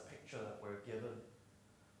 That's the picture that we're given.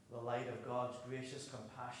 The light of God's gracious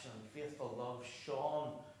compassion and faithful love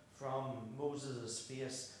shone from Moses'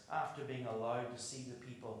 face after being allowed to see the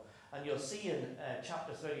people. And you'll see in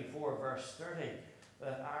chapter 34, verse 30,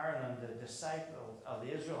 that Aaron and the disciples of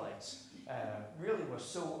the Israelites really were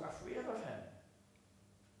so afraid of him.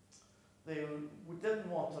 They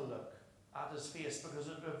didn't want to look at his face because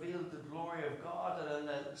it revealed the glory of God, and in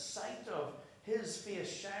the sight of his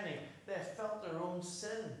face shining, they felt their own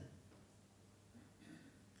sin.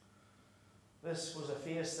 This was a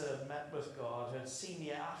face that had met with God, had seen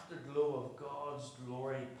the afterglow of God's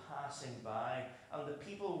glory passing by, and the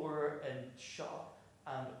people were in shock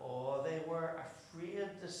and awe. They were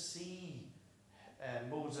afraid to see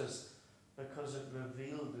Moses because because it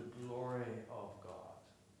revealed the glory of God.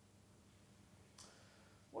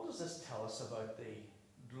 What does this tell us about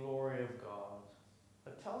the glory of God?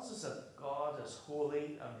 It tells us that God is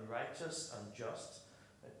holy and righteous and just.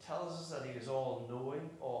 It tells us that he is all-knowing,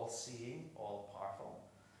 all-seeing, all-powerful.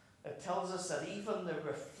 It tells us that even the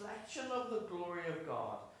reflection of the glory of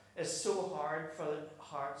God is so hard for the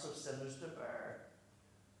hearts of sinners to bear.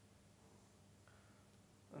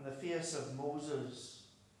 In the face of Moses,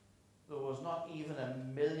 there was not even a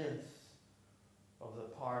millionth of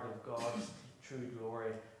the part of God's true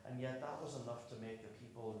glory, and yet that was enough to make the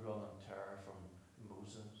people run in terror from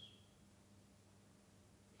Moses.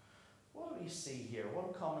 What do we see here?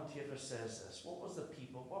 One commentator says this. What were the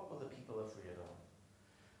people afraid of?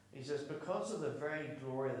 He says, because of the very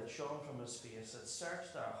glory that shone from his face, it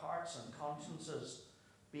searched their hearts and consciences,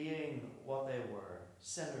 being what they were,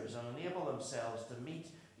 sinners, and enabled themselves to meet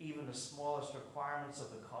even the smallest requirements of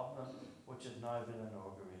the covenant which had now been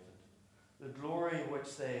inaugurated. The glory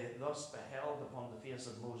which they thus beheld upon the face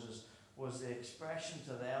of Moses was the expression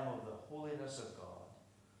to them of the holiness of God.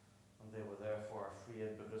 And they were therefore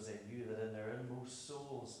afraid, because they knew that in their inmost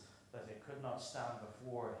souls that they could not stand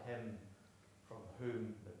before him from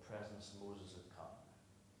whom the presence of Moses had come.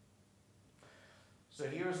 So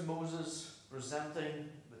here's Moses presenting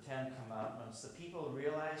the Ten Commandments, the people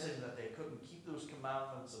realizing that they couldn't keep those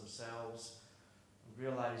commandments themselves, and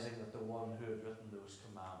realizing that the one who had written those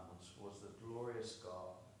commandments was the glorious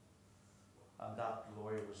God, and that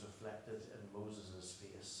glory was reflected in Moses'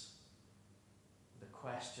 face. The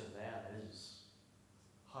question then is,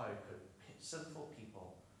 how could sinful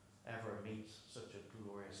people ever meet such a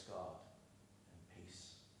glorious God in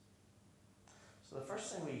peace? So the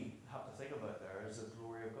first thing we have to think about there is the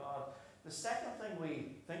glory of God. The second thing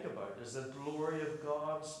we think about is the glory of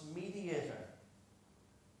God's mediator.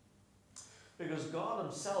 Because God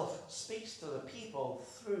himself speaks to the people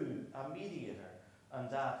through a mediator, and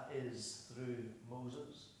that is through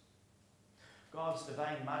Moses. God's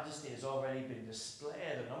divine majesty has already been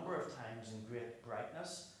displayed a number of times in great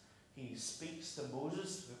brightness. He speaks to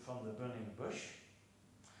Moses from the burning bush.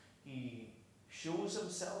 He shows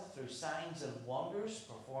himself through signs and wonders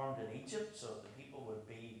performed in Egypt so that the people would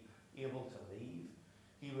be able to leave.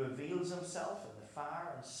 He reveals himself in the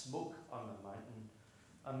fire and smoke on the mountain.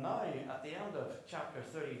 And now, at the end of chapter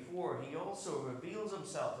 34, he also reveals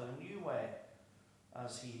himself in a new way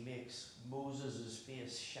as he makes Moses'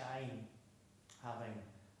 face shine, having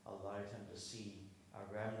allowed him to see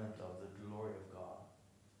a remnant of the glory of God.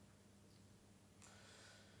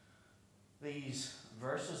 These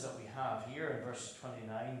verses that we have here in verses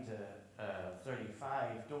 29 to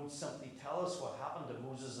 35 don't simply tell us what happened to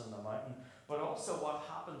Moses on the mountain, but also what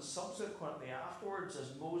happened subsequently afterwards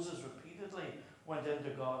as Moses repeatedly went into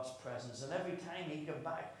God's presence. And every time he came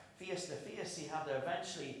back face to face, he had to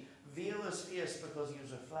eventually veil his face because he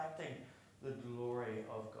was reflecting the glory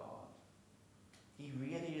of God. He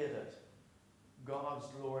radiated God's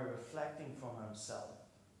glory, reflecting from himself.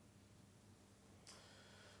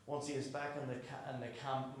 Once he was back in the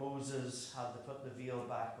camp, Moses had to put the veil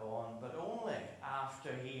back on, but only after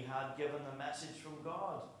he had given the message from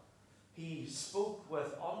God. He spoke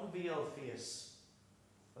with unveiled face.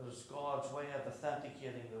 It was God's way of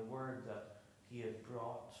authenticating the word that he had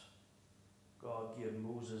brought. God gave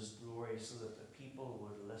Moses glory so that the people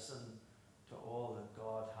would listen to all that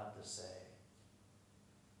God had to say.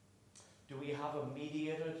 Do we have a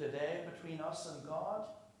mediator today between us and God?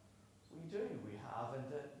 We do. We have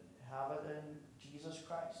it in Jesus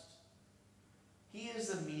Christ. He is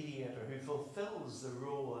the mediator who fulfills the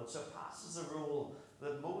role and surpasses the role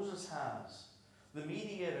that Moses has. The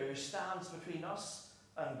mediator who stands between us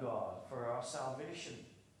and God for our salvation.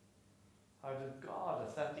 How did God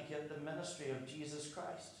authenticate the ministry of Jesus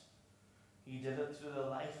Christ? He did it through the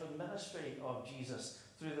life and ministry of Jesus,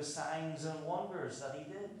 through the signs and wonders that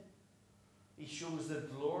he did. He shows the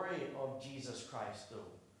glory of Jesus Christ,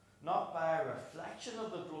 though, not by a reflection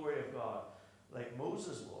of the glory of God like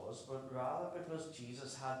Moses was, but rather because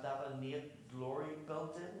Jesus had that innate glory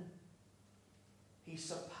built in. He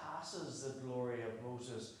surpasses the glory of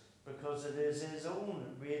Moses because it is his own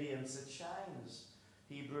radiance that shines.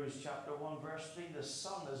 Hebrews chapter 1 verse 3, the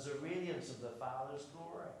Son is the radiance of the Father's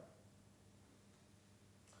glory.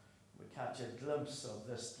 We catch a glimpse of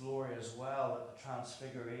this glory as well at the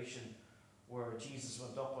Transfiguration, where Jesus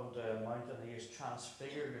went up onto a mountain and he was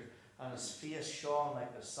transfigured, and his face shone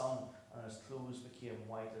like the sun, and his clothes became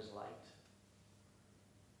white as light.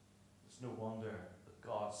 It's no wonder that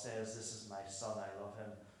God says, "This is my Son, I love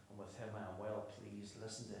him, and with him I am well pleased.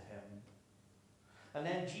 Listen to him." And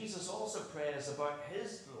then Jesus also prays about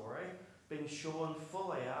his glory been shown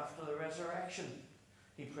fully after the resurrection.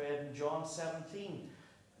 He prayed in John 17,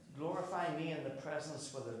 glorify me in the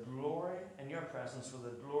presence with the glory, in your presence with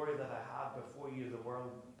the glory that I had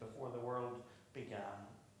before the world began.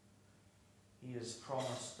 He has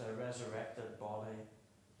promised a resurrected body.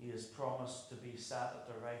 He has promised to be sat at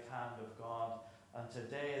the right hand of God. And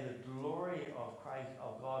today the glory of Christ,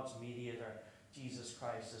 of God's mediator, Jesus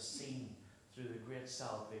Christ, is seen through the great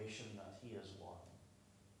salvation that he has won.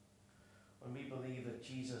 When we believe that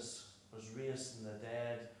Jesus was raised from the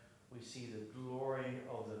dead, we see the glory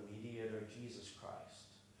of the mediator, Jesus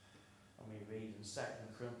Christ. And we read in 2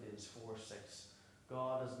 Corinthians 4:6,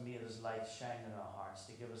 God has made his light shine in our hearts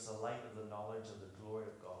to give us the light of the knowledge of the glory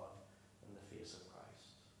of God in the face of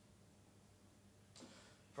Christ.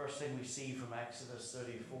 First thing we see from Exodus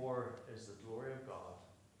 34 is the glory of God.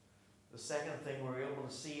 The second thing we're able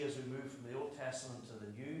to see as we move from the Old Testament to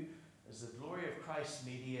the New is the glory of Christ's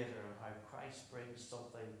mediator and how Christ brings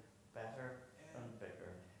something better and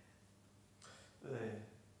bigger. The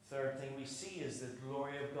third thing we see is the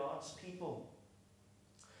glory of God's people.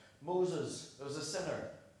 Moses was a sinner,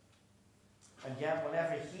 and yet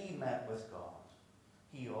whenever he met with God,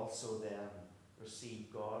 he also then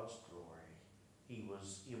received God's glory. He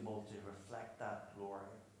was able to reflect that glory.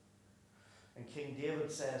 And King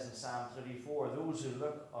David says in Psalm 34, those who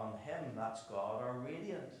look on him, that's God, are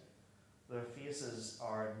radiant. Their faces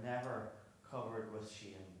are never covered with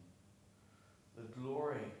shame. The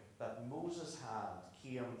glory that Moses had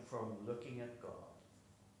came from looking at God.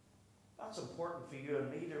 That's important for you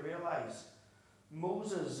and me to realize.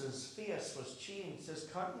 Moses' face was changed. His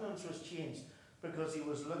countenance was changed because he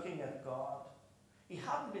was looking at God. He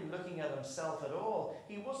hadn't been looking at himself at all.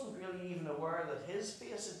 He wasn't really even aware that his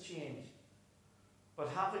face had changed. But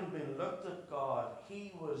having been looked at God,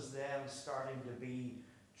 he was then starting to be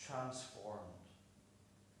transformed.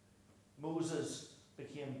 Moses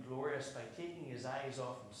became glorious by taking his eyes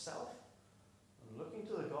off himself and looking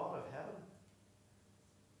to the God of heaven.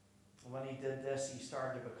 And when he did this, he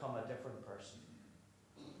started to become a different person.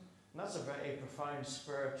 And that's a very profound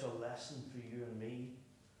spiritual lesson for you and me.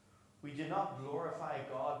 We do not glorify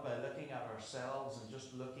God by looking at ourselves and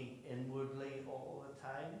just looking inwardly all the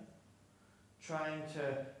time, trying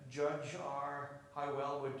to judge how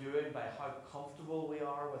well we're doing by how comfortable we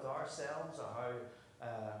are with ourselves or how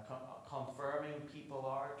confirming people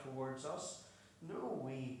are towards us. No,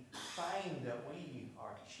 we find that we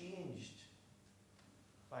are changed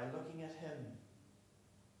by looking at him,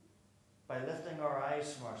 by lifting our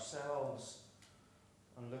eyes from ourselves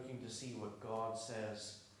and looking to see what God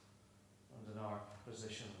says, and in our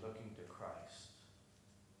position looking to Christ.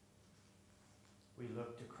 We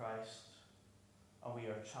look to Christ and we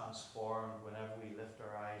are transformed whenever we lift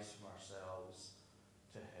our eyes from ourselves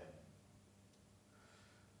to him.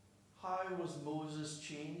 How was Moses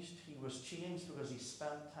changed? He was changed because he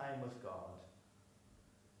spent time with God.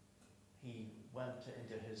 He went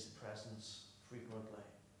into his presence frequently.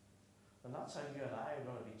 And that's how you and I are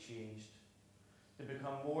going to be changed. To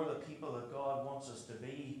become more the people that God wants us to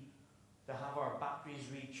be. To have our batteries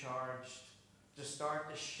recharged. To start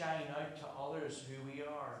to shine out to others who we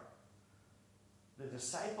are. The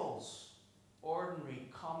disciples, ordinary,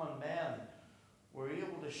 common men, were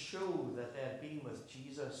able to show that they had been with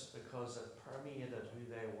Jesus because it permeated who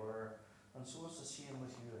they were. And so it's the same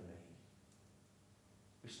with you and me.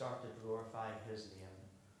 We start to glorify his name.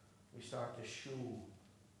 We start to show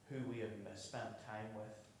who we have spent time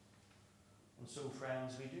with. And so,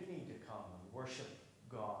 friends, we do need to come and worship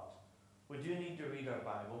God. We do need to read our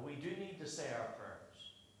Bible. We do need to say our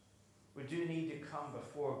prayers. We do need to come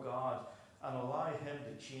before God and allow him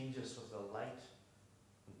to change us with the light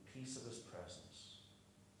and peace of his presence.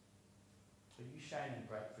 Are you shining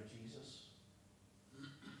bright for Jesus?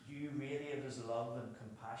 Do you radiate his love and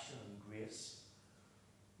compassion and grace?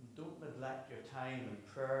 And don't neglect your time in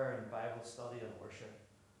prayer and Bible study and worship.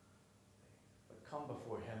 But come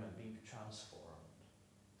before him and be transformed.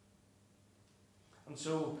 And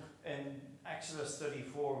so in Exodus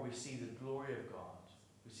 34 we see the glory of God.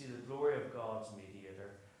 We see the glory of God's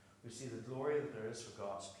mediator. We see the glory that there is for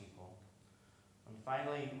God's people. And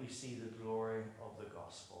finally we see the glory of the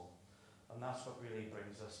gospel. And that's what really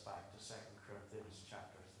brings us back to 2 Corinthians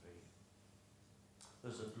chapter 3.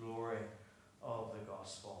 There's a glory of the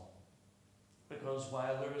gospel. Because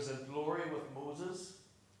while there is a glory with Moses,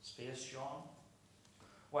 his face shone,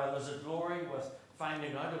 while there's a glory with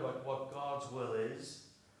finding out about what God's will is,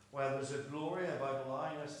 while there's a glory about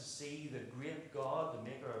allowing us to see the great God, the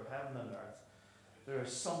maker of heaven and earth, there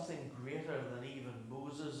is something greater than even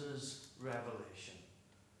Moses' revelation.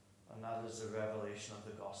 And that is the revelation of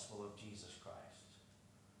the gospel of Jesus Christ.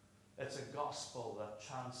 It's a gospel that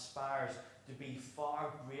transpires to be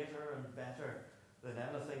far greater and better than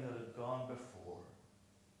anything that had gone before.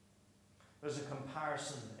 There's a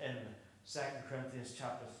comparison in 2 Corinthians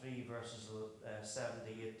chapter 3, verses 7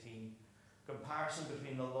 to 18. Comparison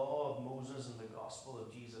between the law of Moses and the gospel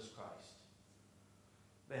of Jesus Christ.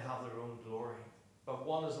 They have their own glory. But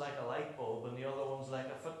one is like a light bulb and the other one's like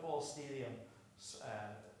a football stadium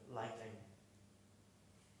lighting.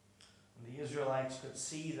 And the Israelites could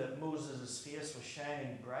see that Moses' face was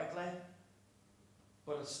shining brightly,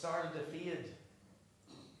 but it started to fade.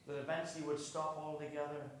 That eventually would stop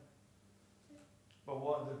altogether. But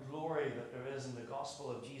what the glory that there is in the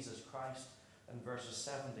gospel of Jesus Christ in verses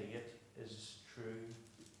 7 to 8 is true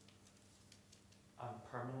and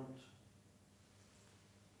permanent.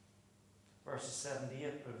 Verses 7 to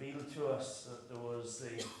 8 revealed to us that there was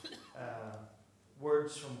the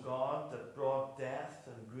words from God that brought death,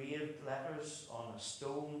 engraved letters on a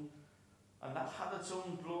stone, and that had its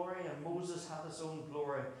own glory, and Moses had its own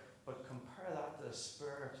glory. But compare that to the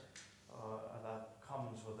Spirit that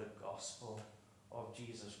comes with the gospel of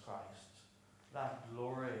Jesus Christ. That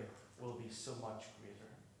glory will be so much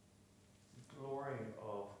greater. The glory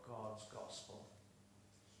of God's gospel.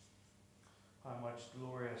 How much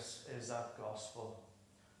glorious is that gospel?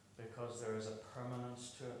 Because there is a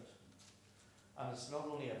permanence to it. And it's not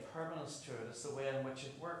only a permanence to it, it's the way in which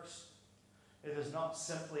it works. It is not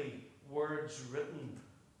simply words written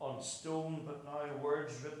on stone, but now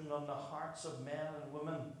words written on the hearts of men and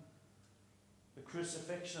women. The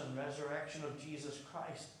crucifixion and resurrection of Jesus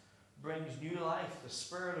Christ brings new life. The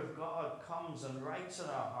Spirit of God comes and writes in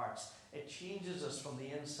our hearts. It changes us from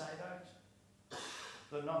the inside out.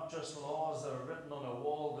 They're not just laws that are written on a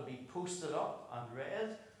wall to be posted up and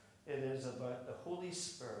read. It is about the Holy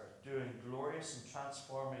Spirit doing glorious and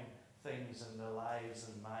transforming things in the lives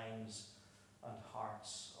and minds and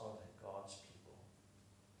hearts of God's people.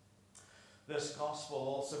 This gospel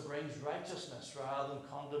also brings righteousness rather than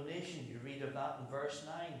condemnation. You read of that in verse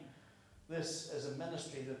 9. This is a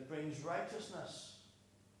ministry that brings righteousness.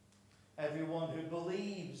 Everyone who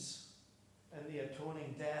believes in the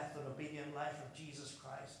atoning death and obedient life of Jesus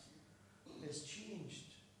Christ is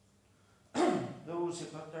changed. Those who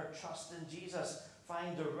put their trust in Jesus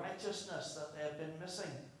find the righteousness that they have been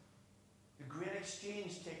missing. The great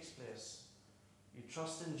exchange takes place. You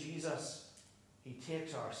trust in Jesus, He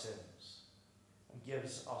takes our sins and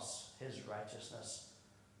gives us His righteousness,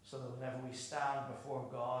 so that whenever we stand before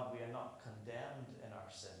God, we are not condemned in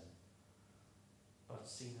our sin, but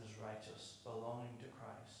seen as righteous, belonging to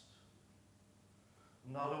Christ.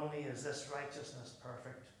 Not only is this righteousness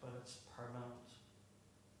perfect, but it's permanent.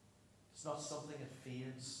 It's not something that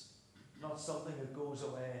fades, not something that goes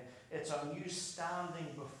away. It's our new standing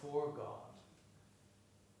before God.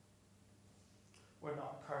 We're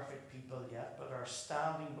not perfect people yet, but our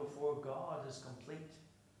standing before God is complete.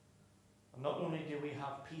 And not only do we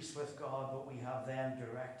have peace with God, but we have then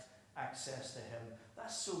direct access to Him.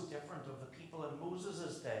 That's so different of the people in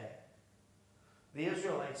Moses' day. The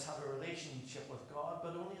Israelites had a relationship with God,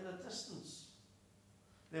 but only at a distance.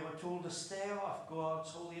 They were told to stay off God's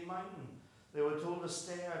holy mountain. They were told to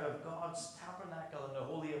stay out of God's tabernacle in the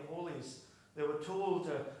Holy of Holies. They were told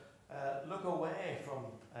to look away from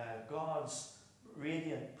God's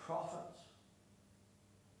radiant prophet.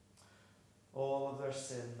 All of their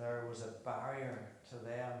sin there was a barrier to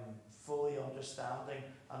them fully understanding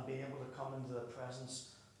and being able to come into the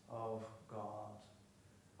presence of God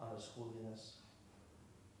and His holiness.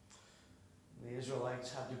 The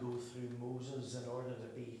Israelites had to go through Moses in order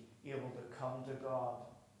to be able to come to God.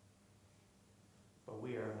 But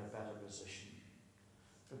we are in a better position,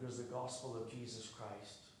 because the gospel of Jesus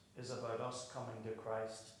Christ is about us coming to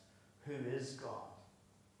Christ, who is God.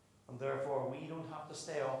 And therefore we don't have to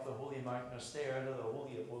stay off the holy mountain or stay out of the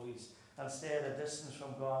Holy of Holies and stay at a distance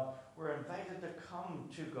from God. We're invited to come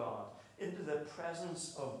to God, into the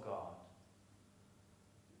presence of God.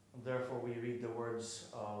 And therefore we read the words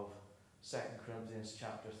of 2 Corinthians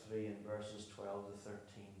chapter 3 and verses 12 to 13.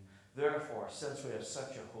 Therefore, since we have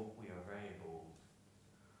such a hope, we are very bold.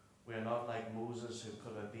 We are not like Moses, who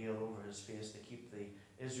put a veil over his face to keep the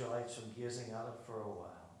Israelites from gazing at it for a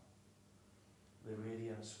while. The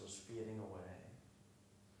radiance was fading away.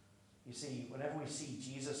 You see, whenever we see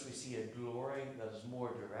Jesus, we see a glory that is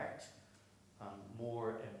more direct and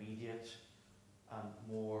more immediate and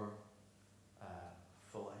more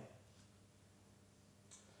fully.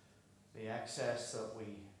 The access that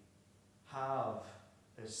we have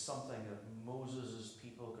is something that Moses'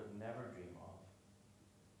 people could never dream of.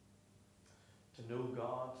 To know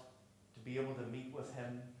God, to be able to meet with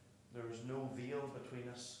Him, there is no veil between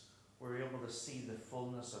us. we're able to see the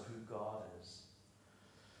fullness of who God is.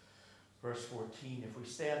 Verse 14, if we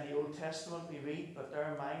stay in the Old Testament, we read, but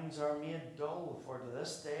their minds are made dull, for to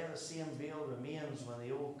this day the same veil remains when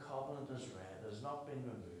the Old Covenant is read. It has not been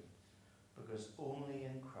removed, because only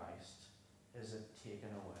in Christ is it taken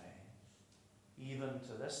away. Even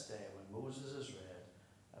to this day, when Moses is read,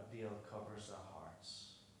 a veil covers their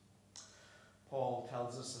hearts. Paul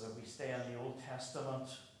tells us that if we stay in the Old Testament,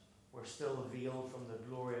 we're still veiled from the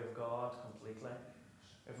glory of God completely.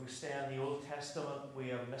 If we stay in the Old Testament,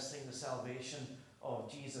 we are missing the salvation of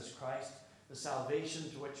Jesus Christ, the salvation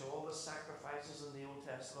to which all the sacrifices in the Old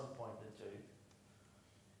Testament pointed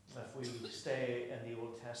to. If we stay in the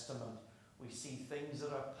Old Testament, we see things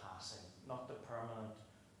that are passing, not the permanent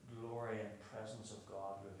glory and presence of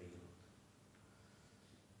God revealed.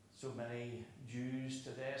 So many Jews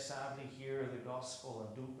today sadly hear the gospel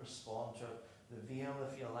and don't respond to it. The veil,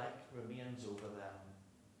 if you like, remains over them.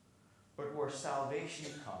 But where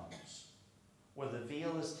salvation comes, where the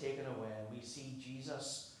veil is taken away and we see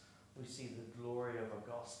Jesus, we see the glory of a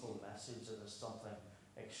gospel message that is something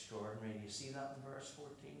extraordinary. Do you see that in verse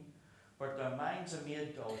 14? But their minds are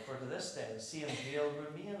made dull, for to this day the same veil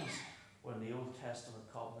remains when the Old Testament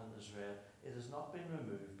covenant is read. It has not been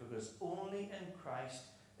removed, because only in Christ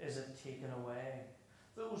is it taken away.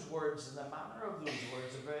 Those words and the manner of those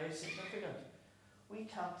words are very significant. We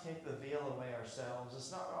can't take the veil away ourselves.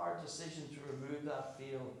 It's not our decision to remove that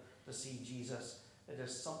veil to see Jesus. It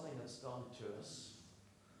is something that's done to us.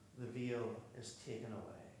 The veil is taken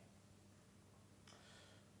away.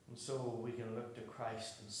 And so we can look to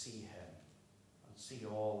Christ and see him and see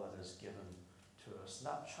all that is given to us. And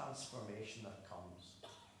that transformation that comes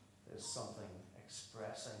is something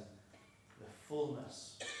expressing the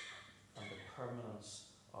fullness and the permanence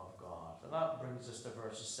of God. And that brings us to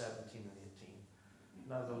verses 17 and 18.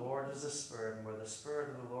 Now the Lord is the Spirit, and where the Spirit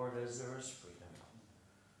of the Lord is, there is freedom.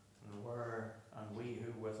 And we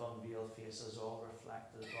who with unveiled faces all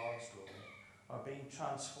reflect God's glory are being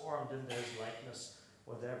transformed into his likeness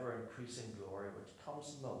with ever increasing glory, which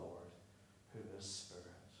comes from the Lord, who is Spirit.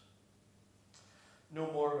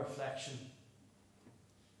 No more reflection,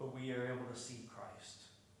 but we are able to see Christ.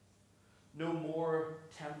 No more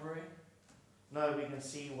temporary. Now we can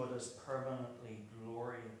see what is permanently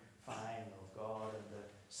glorifying of God and the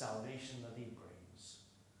salvation that he brings.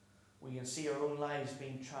 We can see our own lives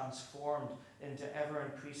being transformed into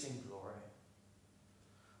ever-increasing glory.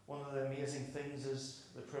 One of the amazing things is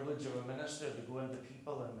the privilege of a minister to go into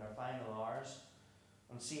people in their final hours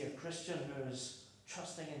and see a Christian who is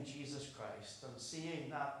trusting in Jesus Christ and seeing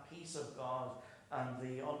that peace of God and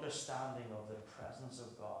the understanding of the presence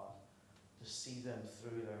of God to see them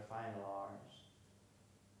through their final hours.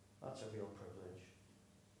 That's a real privilege.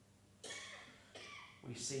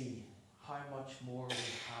 We see how much more we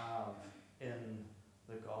have in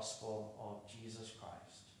the gospel of Jesus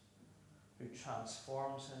Christ, who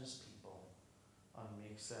transforms his people and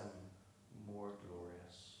makes them more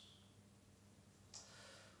glorious.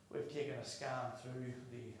 We've taken a scan through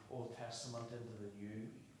the Old Testament into the New.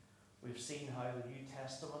 We've seen how the New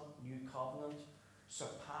Testament, New Covenant,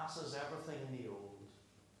 surpasses everything in the Old.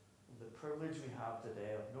 The privilege we have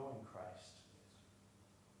today of knowing Christ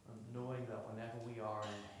and knowing that whenever we are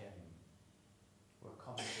in him, we're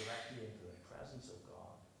coming directly into the presence of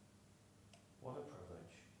God. What a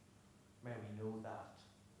privilege. May we know that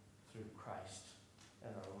through Christ in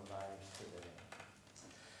our own lives today.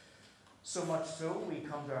 So much so, we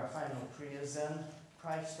come to our final praise then.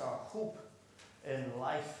 Christ, our hope in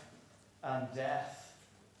life and death.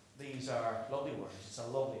 These are lovely words. It's a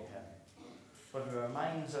lovely hymn. But it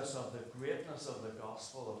reminds us of the greatness of the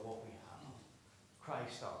gospel of what we have.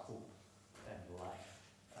 Christ, our hope in life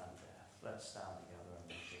and death. Let's stand together and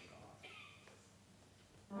worship God.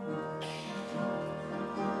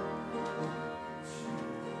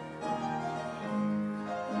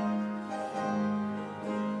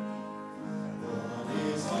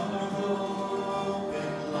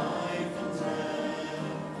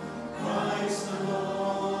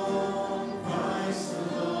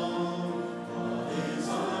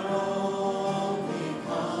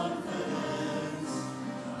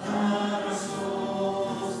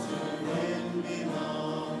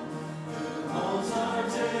 Our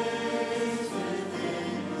day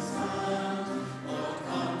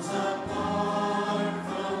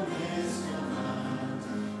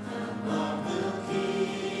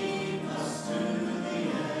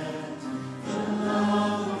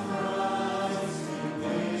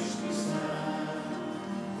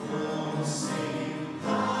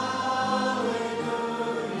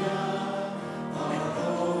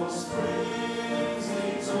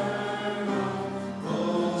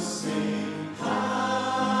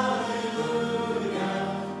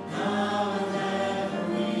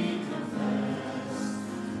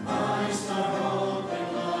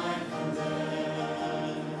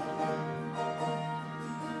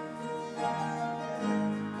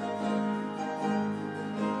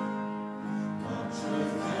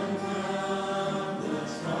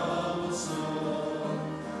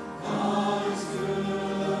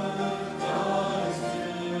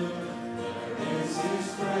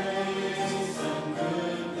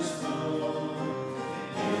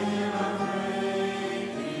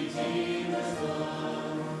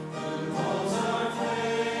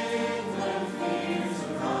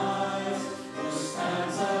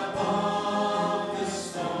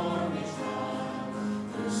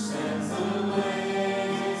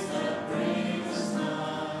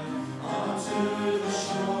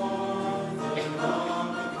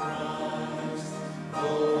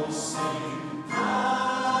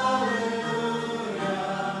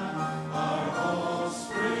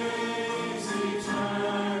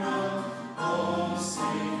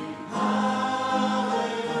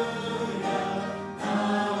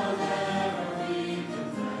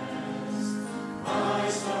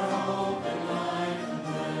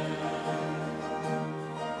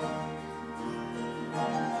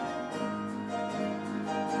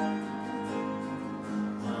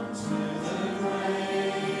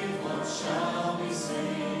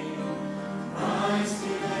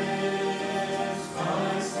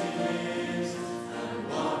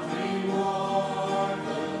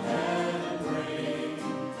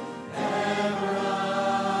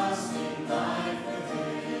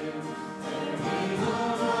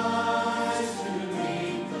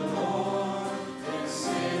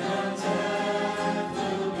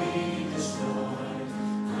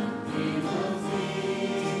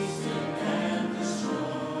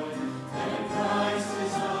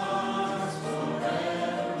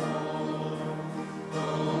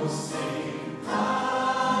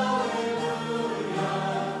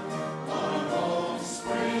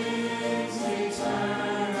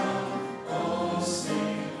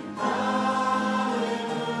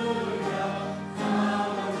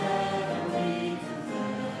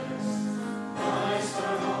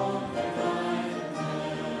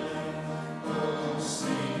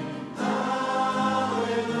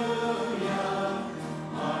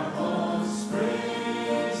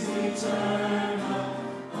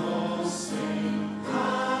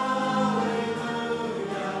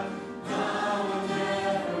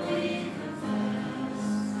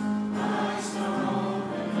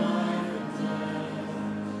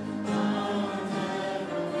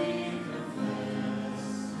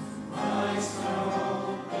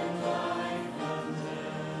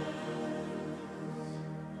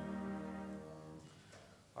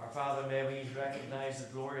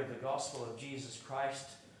the glory of the gospel of Jesus Christ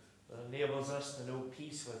that enables us to know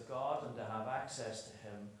peace with God and to have access to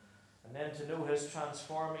him, and then to know his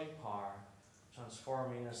transforming power,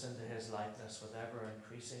 transforming us into his likeness with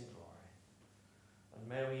ever-increasing glory. And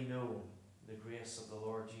may we know the grace of the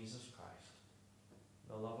Lord Jesus Christ,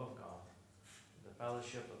 the love of God, the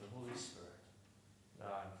fellowship of the Holy Spirit,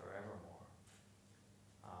 now and forevermore.